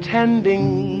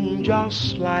pretending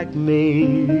just like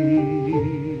me.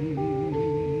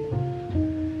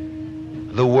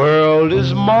 The world world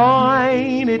is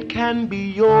mine, it can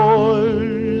be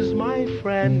yours, my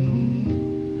friend.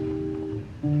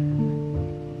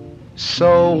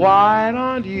 So why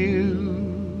don't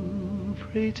you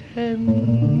pretend?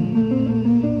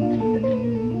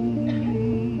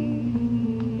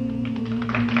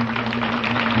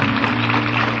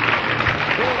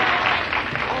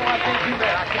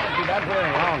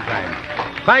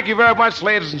 Thank you very much,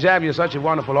 ladies and gentlemen. You're such a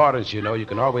wonderful audience, you know. You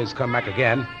can always come back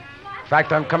again. In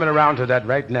fact, I'm coming around to that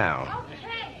right now.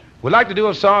 We'd like to do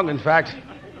a song. In fact,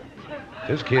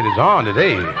 this kid is on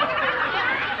today.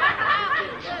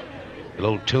 A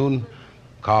little tune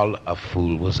called A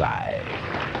Fool Was I.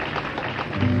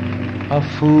 A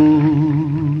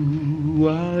fool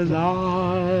was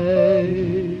I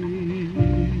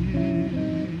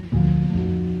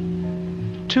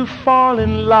to fall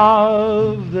in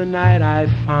love the night I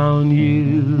found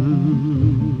you.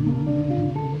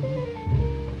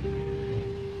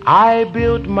 I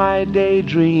built my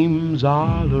daydreams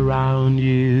all around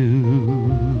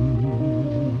you.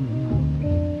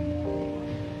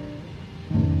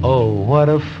 Oh, what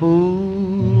a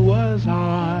fool was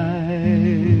I.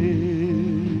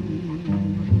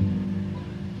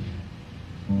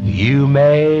 You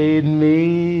made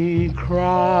me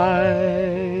cry.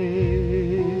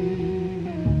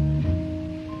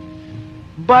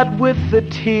 But with the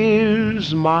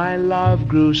tears, my love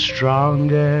grew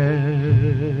stronger.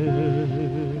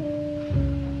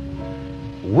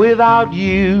 Without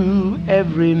you,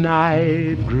 every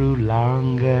night grew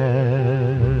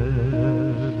longer.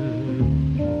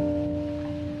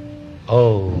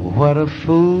 Oh, what a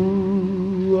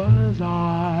fool was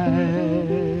I.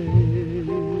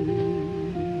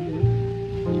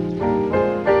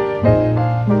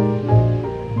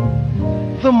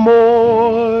 The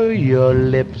more your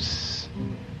lips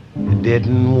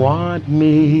didn't want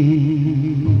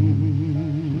me,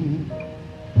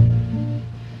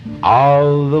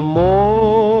 all the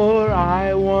more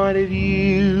I wanted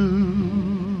you.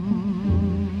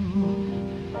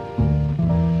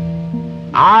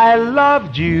 I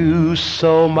loved you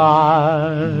so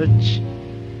much,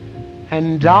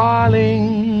 and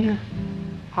darling,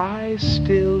 I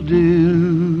still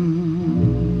do.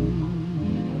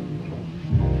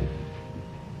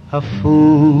 A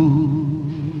fool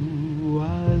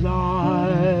was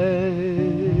I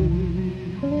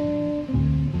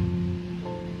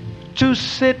to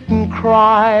sit and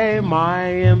cry my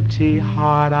empty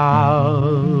heart out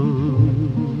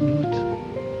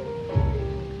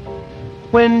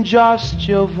when just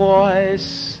your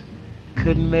voice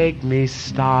could make me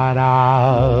start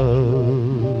out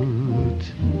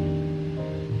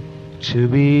to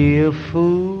be a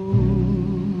fool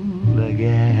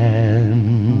again.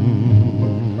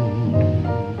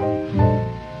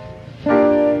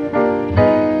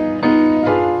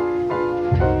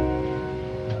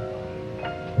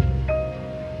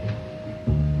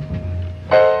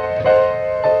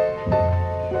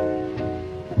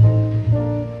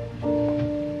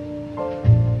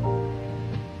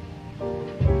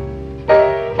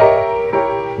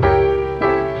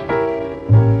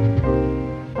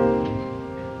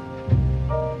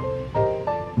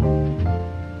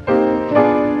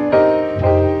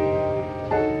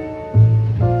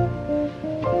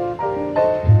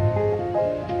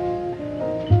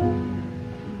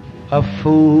 A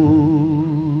fool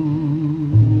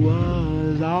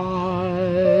was I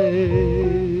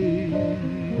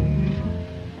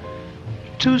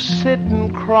to sit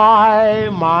and cry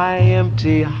my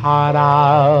empty heart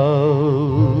out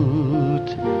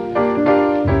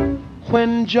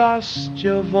when just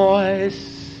your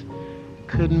voice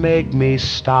could make me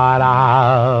start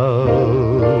out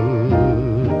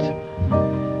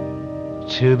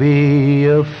to be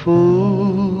a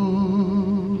fool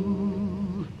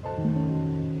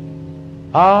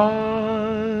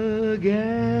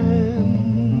again.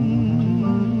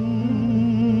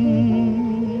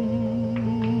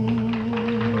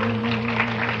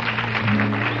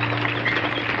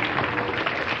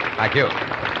 Thank you.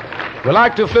 We'd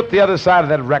like to flip the other side of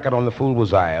that record on The Fool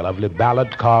Was I, a lovely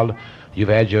ballad called You've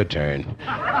Had Your Turn.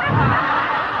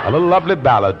 A little lovely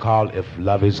ballad called If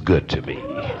Love Is Good to Me.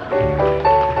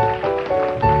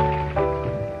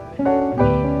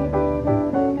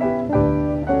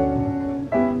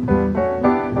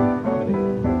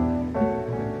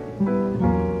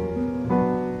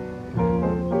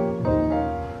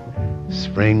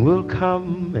 Spring will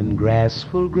come and grass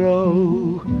will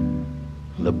grow.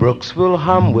 The brooks will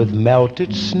hum with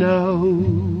melted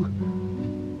snow.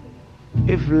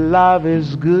 If love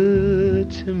is good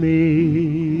to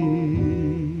me,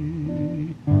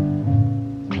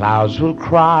 clouds will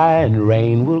cry and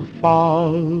rain will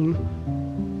fall.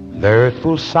 The earth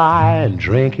will sigh and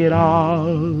drink it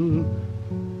all.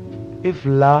 If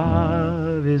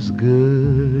love is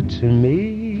good to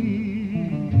me,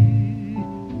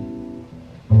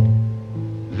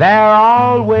 there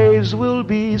always will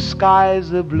be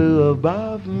skies of blue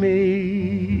above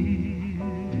me.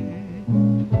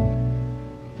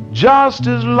 Just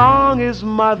as long as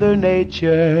Mother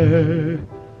Nature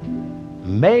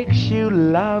makes you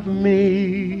love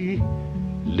me,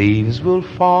 leaves will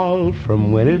fall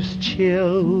from winter's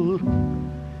chill,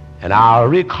 and I'll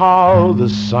recall the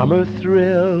summer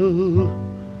thrill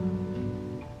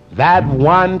that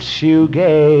once you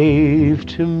gave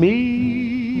to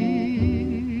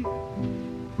me.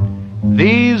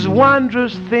 These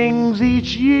wondrous things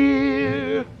each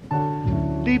year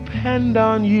depend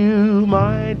on you,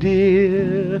 my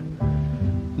dear.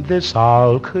 This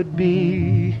all could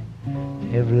be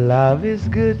if love is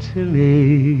good to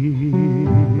me.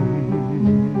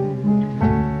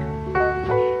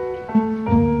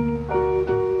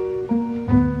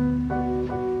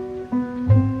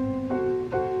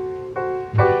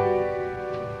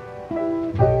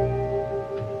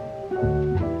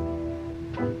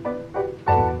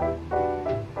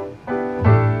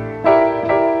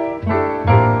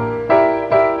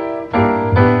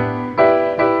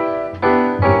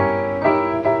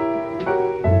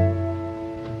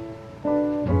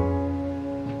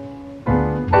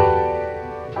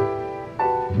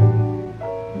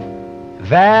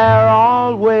 There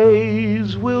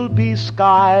always will be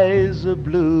skies of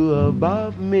blue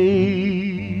above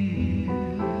me,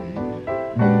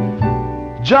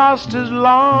 just as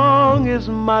long as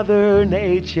Mother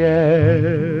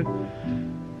Nature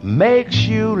makes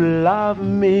you love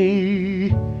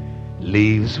me.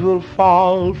 Leaves will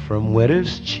fall from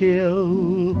winter's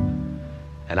chill,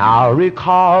 and I'll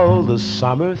recall the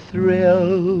summer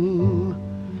thrill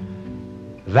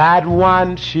that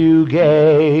once you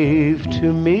gave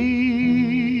to me.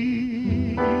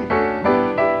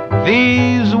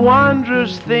 These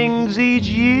wondrous things each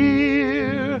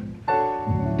year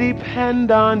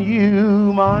depend on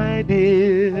you, my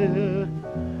dear.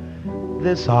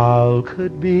 This all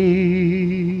could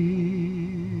be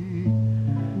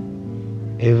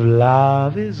if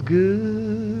love is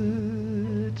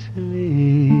good to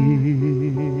me.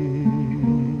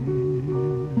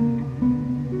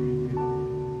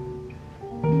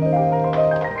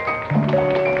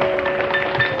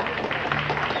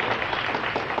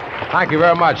 Thank you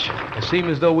very much. It seems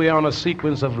as though we're on a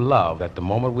sequence of love. At the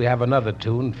moment, we have another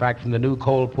tune, in fact, from the new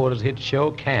Cole Porter's hit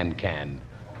show, Can Can.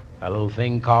 A little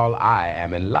thing called I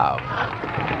Am in Love.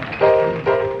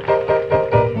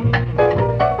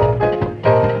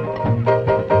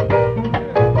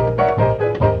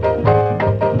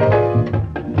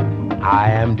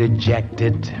 I am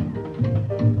dejected.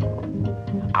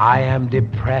 I am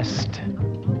depressed,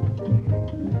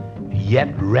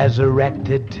 yet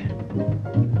resurrected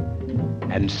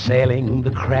and sailing the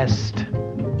crest.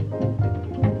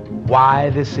 Why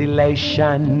this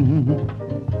elation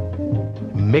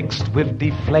mixed with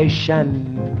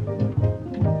deflation?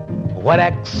 What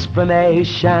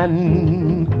explanation?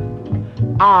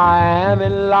 I am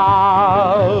in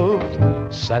love.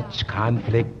 Such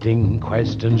conflicting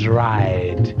questions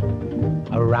ride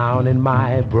around in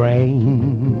my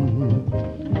brain.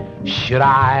 Should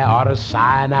I order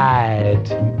cyanide?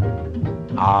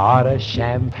 Order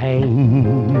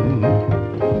champagne?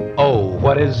 Oh,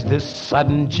 what is this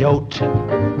sudden jolt?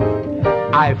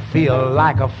 I feel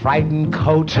like a frightened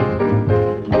coat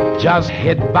just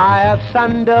hit by a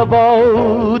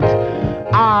thunderbolt.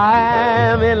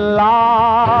 I'm in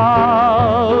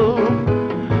love.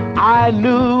 I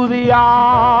knew the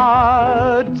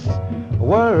odds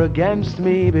were against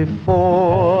me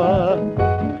before.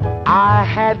 I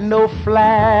had no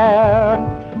flair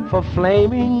for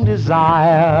flaming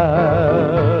desire,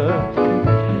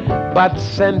 but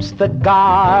since the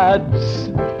gods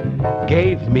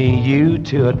gave me you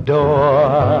to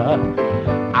adore,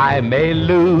 I may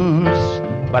lose,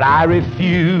 but I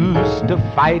refuse to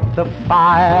fight the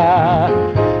fire.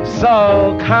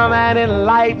 So come and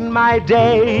enlighten my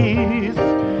days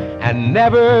and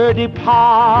never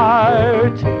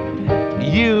depart.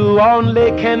 You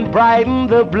only can brighten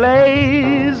the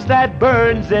blaze that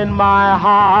burns in my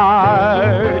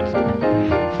heart.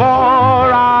 For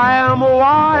I am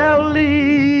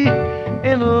wildly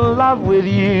in love with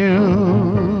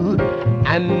you,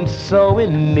 and so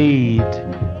in need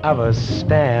of a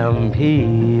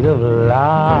stampede of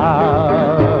love.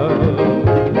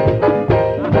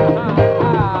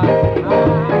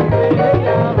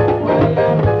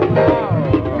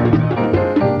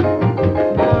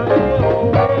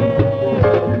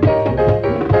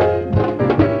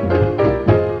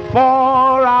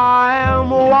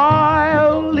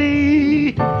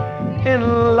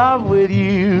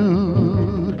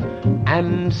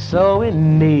 I'm so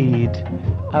in need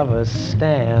of a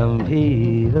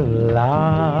stampede of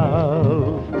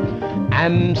love.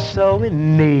 I'm so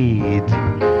in need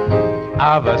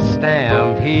of a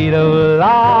stampede of love.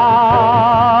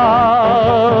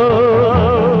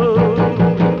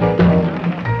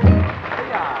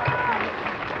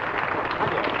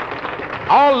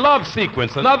 All love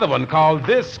sequence, another one called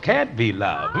This Can't Be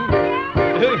Love.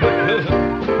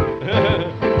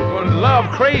 Love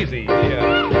crazy.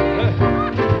 Yeah.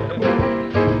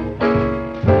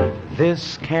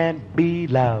 This can't be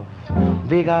love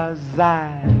because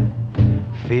I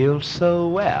feel so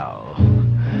well.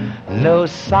 No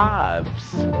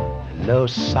sobs, no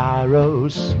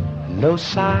sorrows, no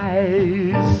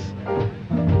sighs.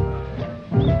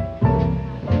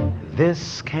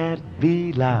 This can't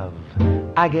be love.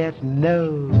 I get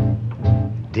no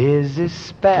dizzy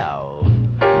spell.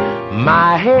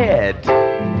 My head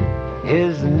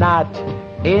is not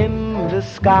in the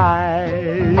sky.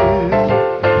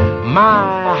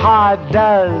 My heart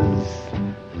does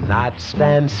not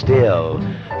stand still.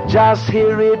 Just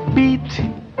hear it beat.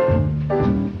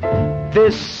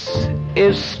 This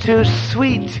is too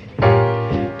sweet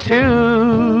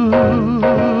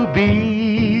to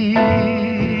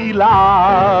be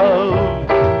love.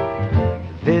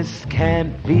 This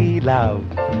can't be love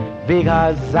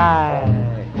because I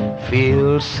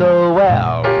feel so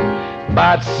well.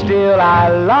 But still I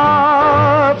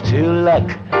love to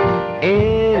look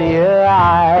in your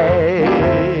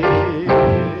eyes.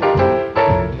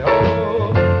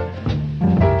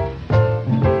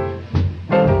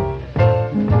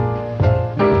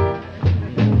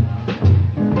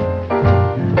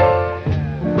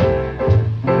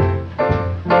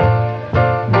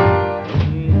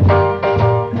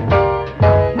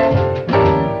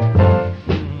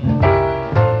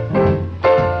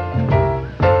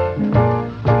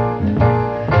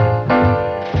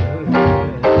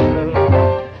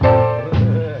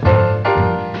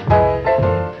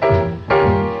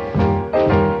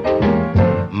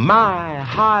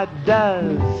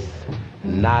 Does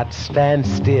not stand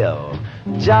still,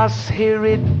 just hear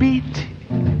it beat.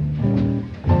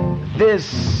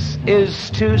 This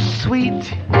is too sweet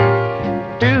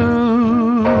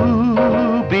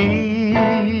to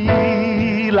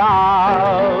be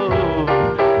love.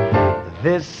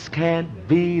 This can't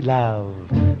be love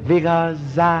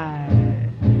because I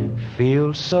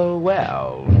feel so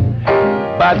well.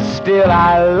 But still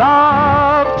I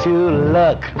love to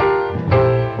look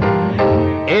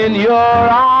in your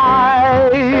eyes.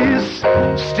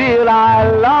 Still I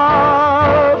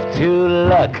love to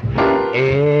look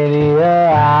in your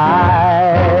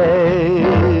eyes.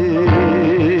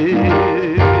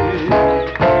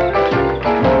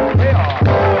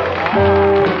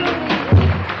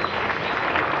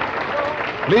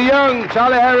 Lee Young,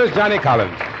 Charlie Harris, Johnny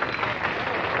Collins.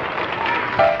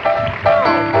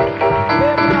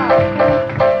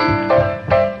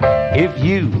 If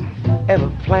you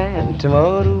ever plan to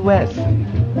motor west,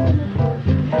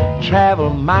 travel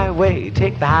my way,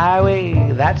 take the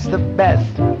highway, that's the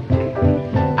best.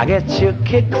 I get your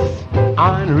kicks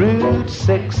on Route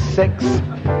 66.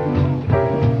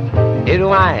 It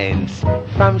winds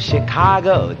from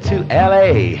Chicago to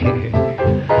LA,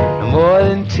 more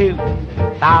than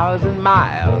 2,000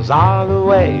 miles all the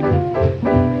way.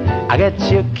 I get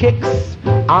your kicks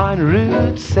on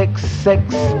Route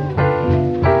 66.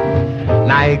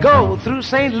 Now you go through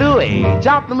St. Louis,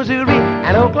 Joplin, Missouri,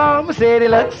 and Oklahoma City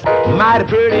looks mighty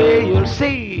pretty, you'll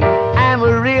see.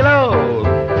 Amarillo,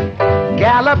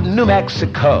 Gallup, New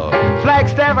Mexico,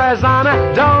 Flagstaff,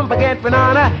 Arizona, don't forget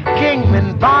Banana,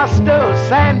 Kingman, Boston,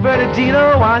 San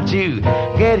Bernardino. Want you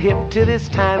get hip to this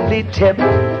timely tip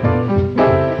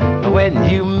when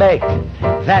you make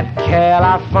that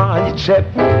California trip.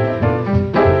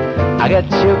 I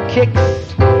get your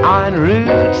kicks on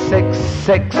Route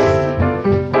 66.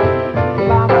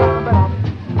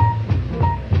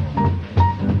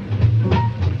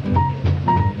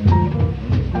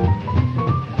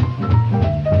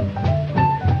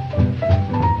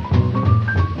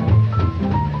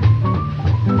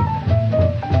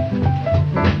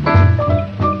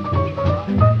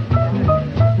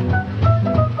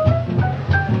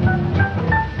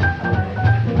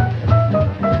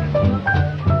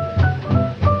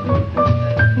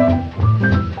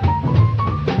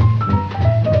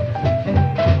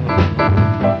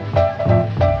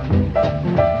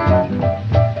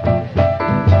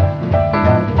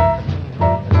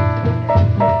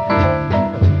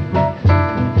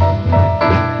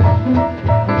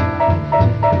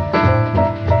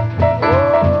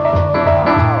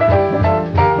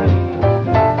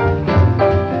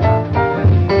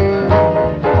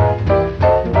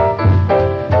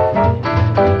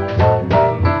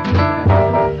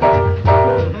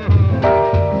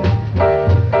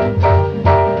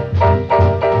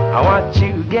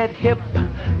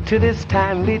 to this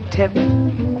timely tip.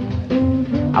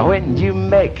 When you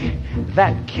make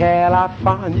that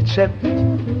California trip,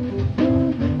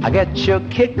 I get your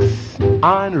kicks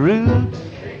on route.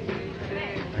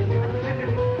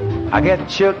 I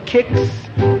get your kicks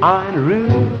on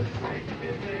route.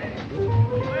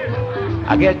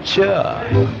 I get your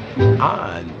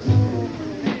on.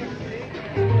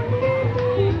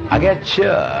 I get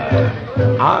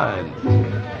your on.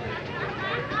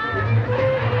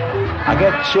 I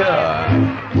get your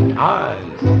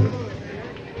on.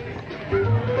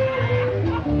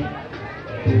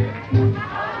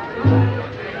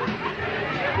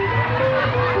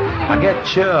 I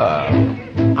get your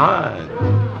on.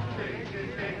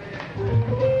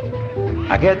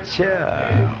 I get your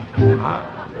on.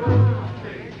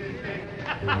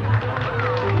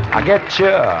 I get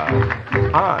your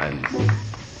on.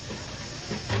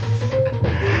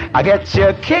 I get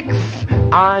your kicks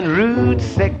on Route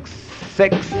 66.